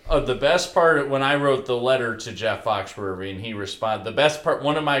 the best part when I wrote the letter to Jeff Foxworthy and he responded, the best part,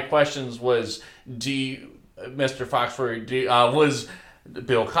 one of my questions was, Mr. Foxworthy, was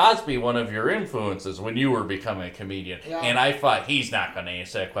Bill Cosby one of your influences when you were becoming a comedian? Yeah. And I thought he's not going to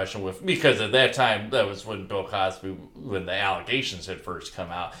answer that question because at that time, that was when Bill Cosby, when the allegations had first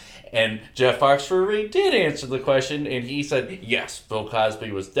come out. And Jeff Foxworthy did answer the question, and he said, yes, Bill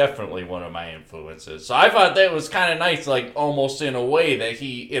Cosby was definitely one of my influences. So I thought that was kind of nice, like almost in a way that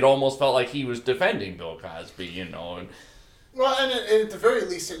it almost felt like he was defending Bill Cosby, And well, and at the very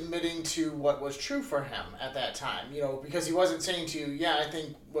least admitting to what was true for him at that time, because he wasn't saying to you, yeah, I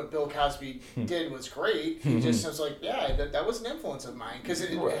think what Bill Cosby did was great. He just was like, yeah, that was an influence of mine, because it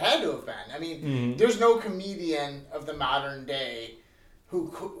had to have been. I mean, there's no comedian of the modern day who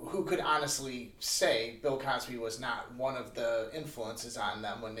could honestly say Bill Cosby was not one of the influences on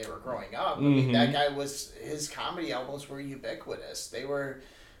them when they were growing up. I mean, that guy his comedy albums were ubiquitous. They were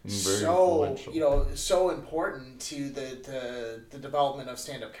so important to the development of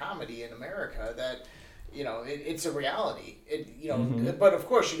stand-up comedy in America that it's a reality. But of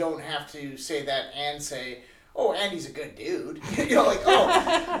course you don't have to say that and say, oh, Andy's a good dude.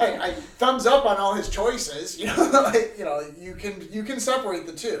 I thumbs up on all his choices. You can separate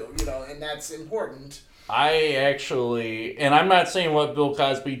the two. And that's important. I actually, and I'm not saying what Bill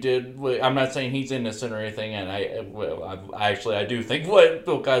Cosby did. I'm not saying he's innocent or anything. And I do think what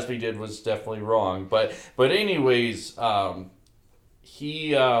Bill Cosby did was definitely wrong. But anyways, I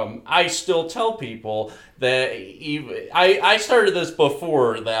still tell people that I started this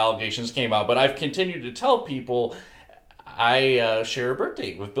before the allegations came out, but I've continued to tell people I share a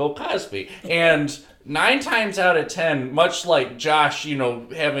birthday with Bill Cosby. And 9 times out of 10, much like Josh,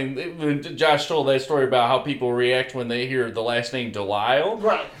 when Josh told that story about how people react when they hear the last name Delisle.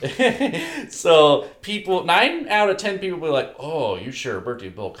 Right. So 9 out of 10 people will be like, oh, you share a birthday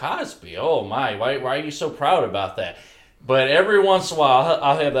with Bill Cosby. Oh my, why are you so proud about that? But every once in a while,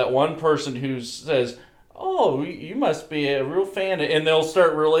 I'll have that one person who says, oh, you must be a real fan. And they'll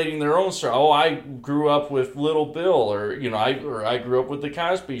start relating their own story. Oh, I grew up with Little Bill, or I grew up with the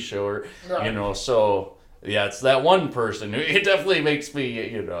Cosby Show, or, right. So, yeah, it's that one person who it definitely makes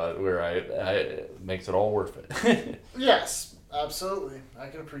me, where I makes it all worth it. Yes, absolutely. I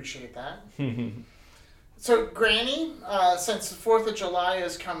can appreciate that. So, Granny, since the 4th of July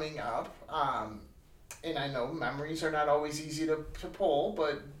is coming up, and I know memories are not always easy to pull,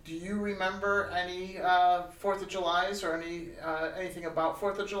 but do you remember any 4th of Julys or anything about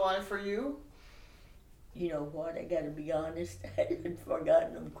 4th of July for you? You know what? I got to be honest. I had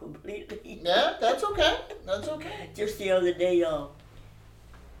forgotten them completely. Yeah, that's okay. That's okay. Just the other day,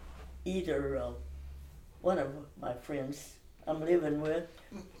 either one of my friends I'm living with,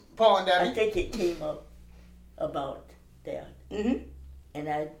 Paul and Debbie. I think it came up about that, and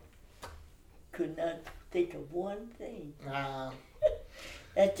I could not think of one thing.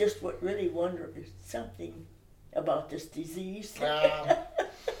 That's just what really wonders something about this disease.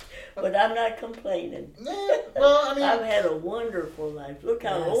 But I'm not complaining. Well, I mean, I've had a wonderful life. Look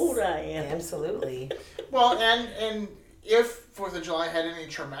how old I am. Absolutely. Well, and if 4th of July had any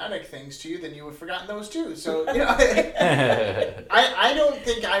traumatic things to you, then you would have forgotten those too. So, I don't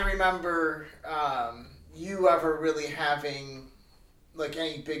think I remember you ever really having like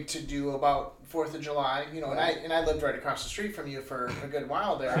any big to do about 4th of July, and I lived right across the street from you for a good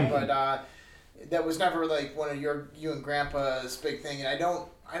while there, but that was never like one of you and Grandpa's big thing, and I don't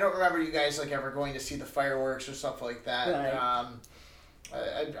remember you guys like ever going to see the fireworks or stuff like that. Right.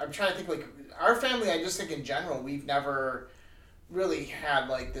 I'm trying to think, like our family, I just think in general we've never really had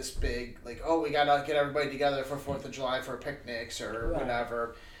like this big like, oh, we gotta get everybody together for 4th of July for picnics or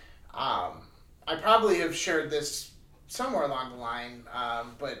whatever. I probably have shared this somewhere along the line,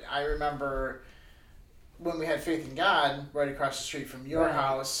 but I remember when we had Faith in God right across the street from your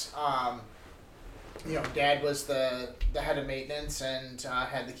house. Dad was the head of maintenance and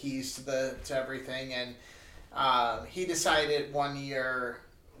had the keys to everything, and he decided one year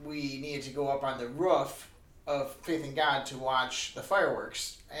we needed to go up on the roof of Faith in God to watch the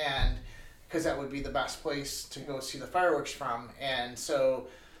fireworks, and because that would be the best place to go see the fireworks from. And so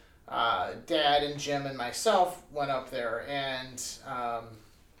Dad and Jim and myself went up there, and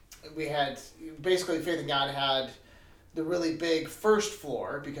we had, basically Faith in God had the really big first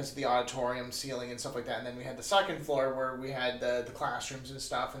floor because of the auditorium ceiling and stuff like that, and then we had the second floor where we had the classrooms and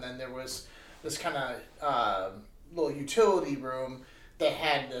stuff, and then there was this kind of little utility room that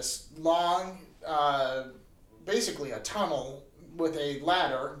had this long, basically a tunnel with a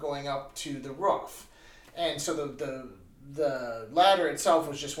ladder going up to the roof. And so the ladder itself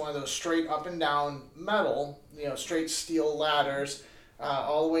was just one of those straight up and down metal, straight steel ladders,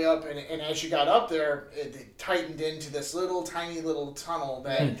 all the way up. And as you got up there, it tightened into this tiny little tunnel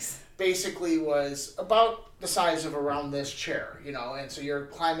that basically was about the size of around this chair, and so you're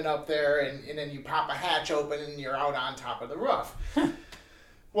climbing up there, and then you pop a hatch open and you're out on top of the roof.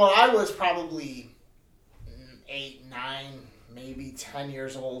 Well, I was probably 8, 9, maybe 10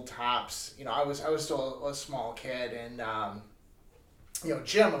 years old tops. I was still a small kid, and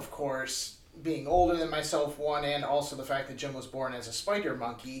Jim, of course, being older than myself, one, and also the fact that Jim was born as a spider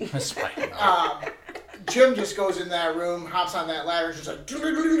monkey. Jim just goes in that room, hops on that ladder, just like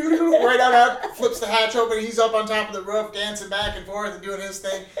right out, flips the hatch open. He's up on top of the roof, dancing back and forth and doing his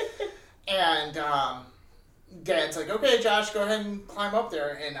thing. And Dad's like, "Okay, Josh, go ahead and climb up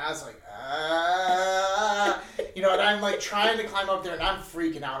there." And I was like, and I'm like trying to climb up there, and I'm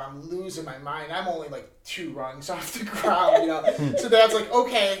freaking out. I'm losing my mind. I'm only like 2 rungs off the ground, So Dad's like,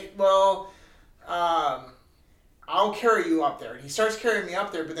 "Okay, well, I'll carry you up there." And he starts carrying me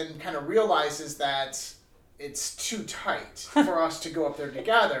up there, but then kind of realizes that it's too tight for us to go up there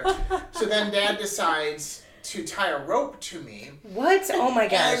together. So then Dad decides to tie a rope to me. What? Oh my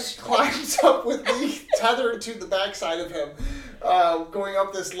gosh. And climbs up with me tethered to the backside of him, going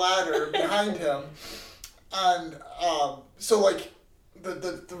up this ladder behind him. And so like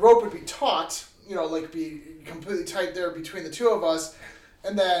the rope would be taut, be completely tight there between the two of us.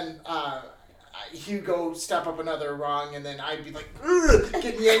 And then he'd go step up another rung, and then I'd be like,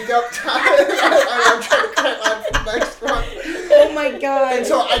 getting yanked up. I'm trying to climb on to the next rung. Oh my God. And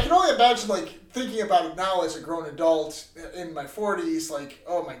so I can only imagine, thinking about it now as a grown adult in my 40s,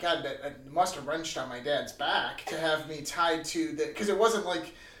 oh my God, that must have wrenched on my dad's back to have me tied to because it wasn't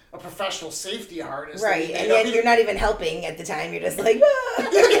like a professional safety harness. Right, and yet you're not even helping at the time. You're just like,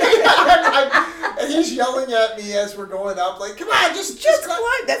 and he's yelling at me as we're going up, like, "Come on, just climb."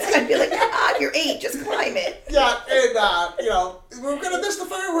 That's what I'd be like, "Come on, you're 8, just climb it." Yeah, and we're gonna miss the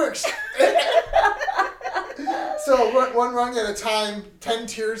fireworks. So one rung at a time, 10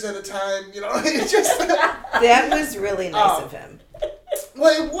 tears at a time. It's just that was really nice of him.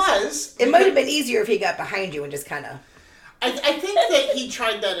 Well, it was. It might have been easier if he got behind you and just kind of. I think that he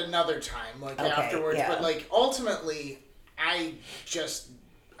tried that another time, afterwards. Yeah. But ultimately, I'm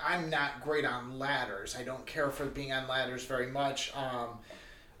not great on ladders. I don't care for being on ladders very much.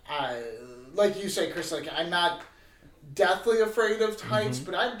 Like you say, Chris, I'm not deathly afraid of heights,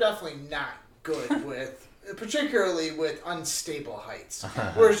 but I'm definitely not good with, particularly with unstable heights.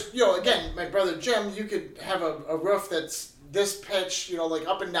 Whereas, again, my brother Jim, you could have a roof that's this pitch,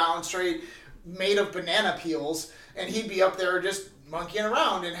 up and down straight, made of banana peels, and he'd be up there just monkeying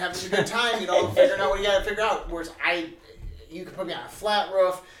around and having a good time, figuring out what you gotta figure out. Whereas you could put me on a flat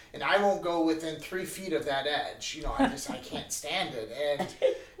roof, and I won't go within 3 feet of that edge. I can't stand it.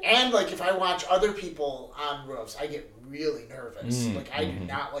 And if I watch other people on roofs, I get really nervous. I do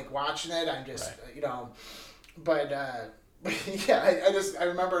not like watching it. I'm just, but yeah, I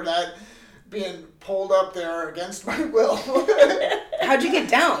remember that being pulled up there against my will. How'd you get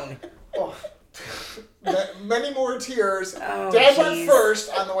down? Oh, many more tears. Oh, Dad went first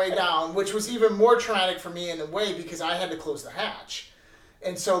on the way down, which was even more traumatic for me in a way because I had to close the hatch.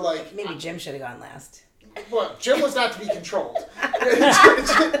 And so, maybe Jim should have gone last. Well, Jim was not to be controlled.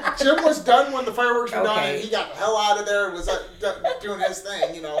 Jim was done when the fireworks were done, and he got the hell out of there and was doing his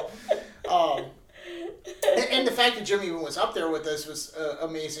thing, And the fact that Jim even was up there with us was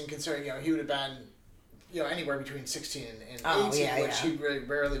amazing, considering, he would have been, anywhere between 16 and 18, which he really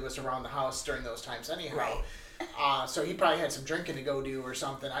rarely was around the house during those times anyhow. Right. So he probably had some drinking to go do or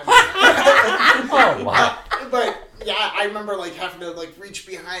something. Oh, wow. But yeah, I remember having to reach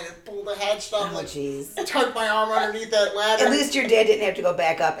behind and pull the hatch up, jeez. tuck my arm underneath that ladder. At least your dad didn't have to go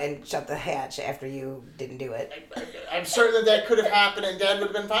back up and shut the hatch after you didn't do it. I'm certain that could have happened, and Dad would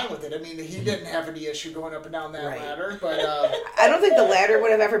have been fine with it. I mean, he didn't have any issue going up and down that ladder. But I don't think the ladder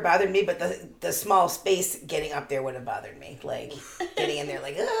would have ever bothered me, but the small space getting up there would have bothered me. Getting in there,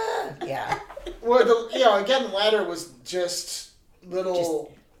 yeah. Well, again, the ladder was just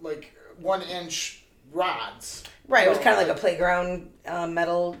little, 1 inch rods. Right, it was kind of like a playground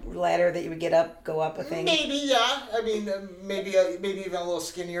metal ladder that you would go up a thing. Maybe, yeah. I mean, maybe even a little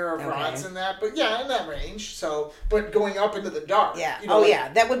skinnier of rods than that, but yeah, in that range. So, but going up into the dark. Yeah. You know,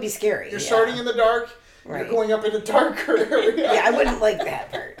 that would be scary. You're starting in the dark. Right. You're going up in a darker area. Yeah, I wouldn't like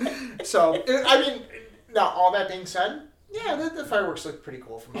that part. So, I mean, now all that being said, yeah, the fireworks look pretty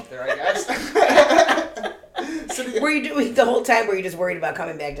cool from up there, I guess. Were you doing the whole time? Were you just worried about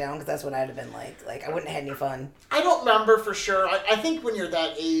coming back down? Because that's what I'd have been like. Like, I wouldn't have had any fun. I don't remember for sure. I think when you're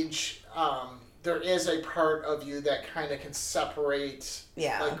that age, there is a part of you that kind of can separate.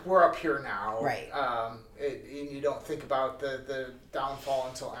 Yeah. Like, we're up here now. Right. And you don't think about the downfall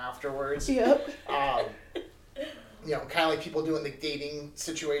until afterwards. Yep. You know, kind of like people doing the dating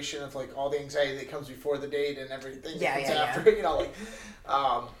situation of like all the anxiety that comes before the date and everything that comes after. You know, like,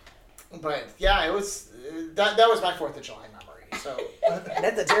 but yeah, it was that was my 4th of July memory. So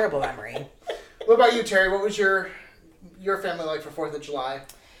that's a terrible memory. What about you, Terry? What was your family like for 4th of July?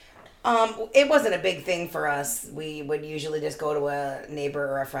 It wasn't a big thing for us. We would usually just go to a neighbor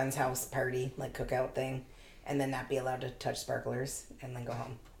or a friend's house party, like cookout thing, and then not be allowed to touch sparklers and then go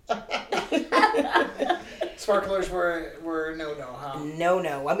home. Sparklers were no, huh?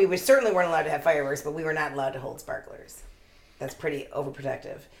 No. I mean, we certainly weren't allowed to have fireworks, but we were not allowed to hold sparklers. That's pretty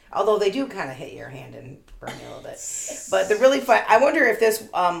overprotective. Although they do kind of hit your hand and burn you a little bit. But the really fun, I wonder if this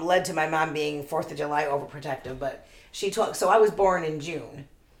led to my mom being 4th of July overprotective, but so I was born in June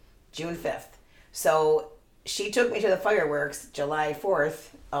 5th. So she took me to the fireworks July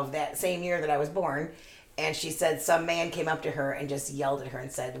 4th of that same year that I was born. And she said some man came up to her and just yelled at her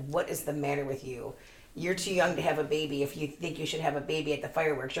and said, "What is the matter with you? You're too young to have a baby. If you think you should have a baby at the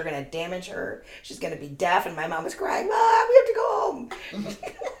fireworks, you're going to damage her. She's going to be deaf." And my mom was crying, "Mom, we have to go home."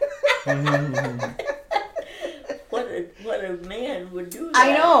 What a man would do that.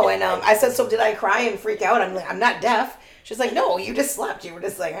 I know. And I said, "So did I cry and freak out?" I'm like, "I'm not deaf." She's like, "No, you just slept. You were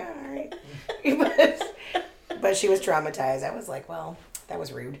just like, all right." But she was traumatized. I was like, well, that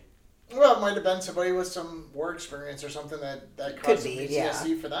was rude. Well, it might have been somebody with some war experience or something that caused some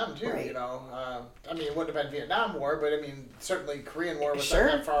PTSD for them too. Right. You know, I mean, it wouldn't have been Vietnam War, but I mean, certainly Korean War was not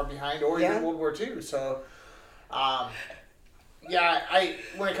that far behind, or even World War II. So,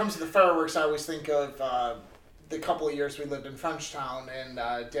 when it comes to the fireworks, I always think of the couple of years we lived in Frenchtown, and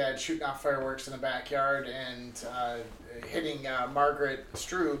Dad shooting off fireworks in the backyard and hitting Margaret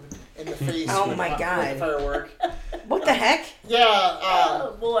Strube in the face. Oh my God! With a firework. What the heck? Yeah.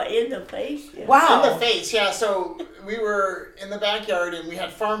 Oh boy, in the face. Yeah. Wow. In the face, yeah. So we were in the backyard and we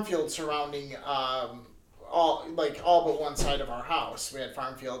had farm fields surrounding all but one side of our house. We had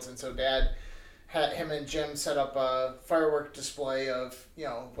farm fields, and so Dad had him and Jim set up a firework display of, you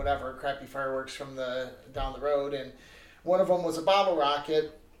know, whatever crappy fireworks from down the road, and one of them was a bottle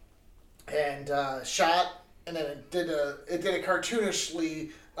rocket, and shot, and then it did a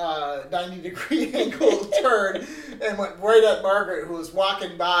cartoonishly 90-degree angle turn and went right at Margaret, who was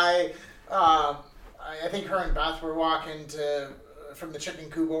walking by. I think her and Beth were walking from the chicken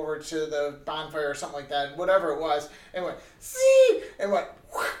coop over to the bonfire or something like that, whatever it was, and went, "See!" and went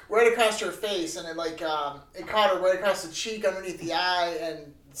right across her face, and it caught her right across the cheek underneath the eye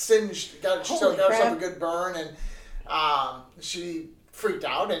and singed, got herself a good burn, and she freaked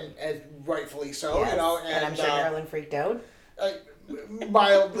out, and rightfully so, yes. You know. And I'm sure Marilyn freaked out.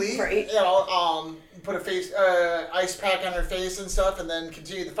 Mildly, right. You know, put a ice pack on her face and stuff, and then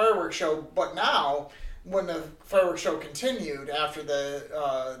continue the fireworks show. But now, when the fireworks show continued after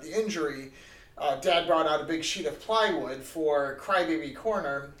the injury, Dad brought out a big sheet of plywood for Crybaby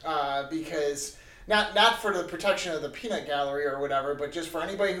Corner, because not for the protection of the peanut gallery or whatever, but just for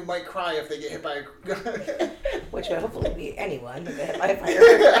anybody who might cry if they get hit by a which would hopefully be anyone who get hit by a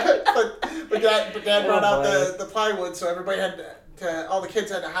firework. but Dad brought out the plywood, so everybody all the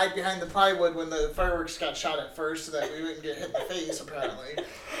kids had to hide behind the plywood when the fireworks got shot at first, so that we wouldn't get hit in the face. Apparently,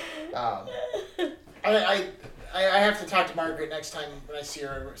 I have to talk to Margaret next time when I see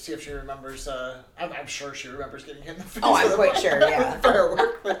her, see if she remembers. I'm sure she remembers getting hit in the face. Oh, I'm quite sure. Yeah,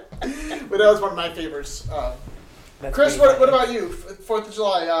 firework. But that was one of my favorites. Chris, what about you? 4th of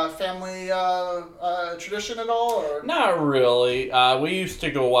July, family tradition at all? Or? Not really. We used to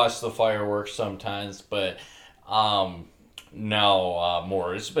go watch the fireworks sometimes, but no,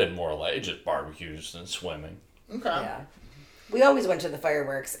 more. It's been more like just barbecues and swimming. Okay. Yeah. We always went to the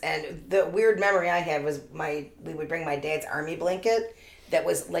fireworks, and the weird memory I had was we would bring my dad's army blanket that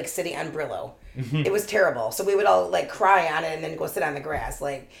was like sitting on Brillo. It was terrible. So we would all like cry on it and then go sit on the grass.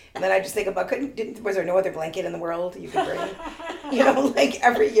 Like, and then I just think about, was there no other blanket in the world you could bring? You know, like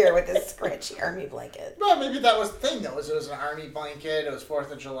every year with this scratchy army blanket. Well, maybe that was the thing though. It was an army blanket. It was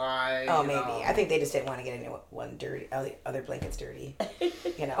 4th of July. Oh, maybe. I think they just didn't want to get anyone dirty, other blankets dirty.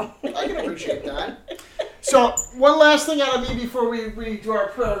 You know. I can appreciate that. So, one last thing out of me before we do our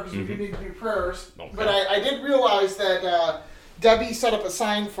prayer, because we need to do prayers. Okay. But I did realize that Debbie set up a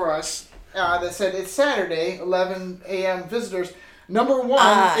sign for us that said, it's Saturday, 11 a.m. visitors. Number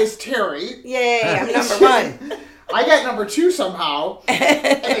 1 is Terry. Yay, I'm number 1. I got number 2 somehow.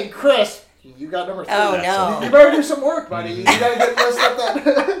 And then Chris, you got number 3. Oh, no. You better do some work, buddy. You got to get list up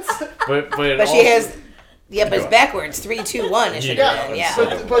that. But she has... Yeah, but it's backwards. 3, 2, 1. It should have been.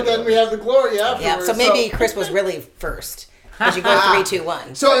 Yeah. But then we have the glory afterwards. Yeah. So maybe Chris was really first. Because you go 3, 2,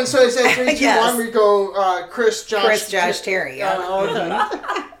 1. So it says 3, 2, 1. We go Chris, Josh, Terry. Yeah.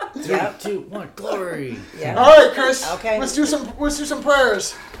 3, 2, 1. Glory. Yeah. All right, Chris. Okay. Let's do some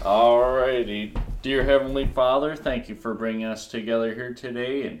prayers. All righty, dear Heavenly Father, thank you for bringing us together here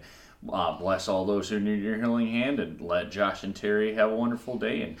today, and bless all those who need your healing hand, and let Josh and Terry have a wonderful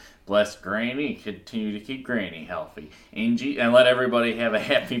day, and bless Granny, and continue to keep Granny healthy. And let everybody have a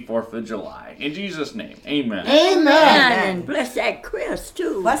happy 4th of July. In Jesus' name, amen. Amen. And bless that Chris,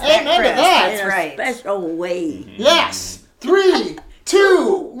 too. Bless that Chris. That's right. Special way. Yes. 3,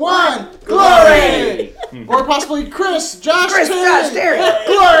 2, 1. Glory. Or possibly Chris, Josh, Terry.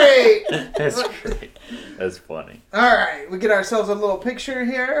 Glory. That's great. That's funny. All right. We get ourselves a little picture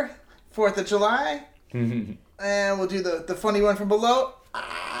here. 4th of July. And we'll do the funny one from below.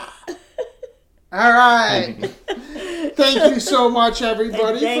 All right. Thank you so much,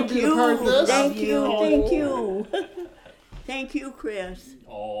 everybody, for being a part of this. Thank you. Thank you, Chris.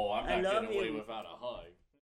 Oh, I'm not getting away without a hug.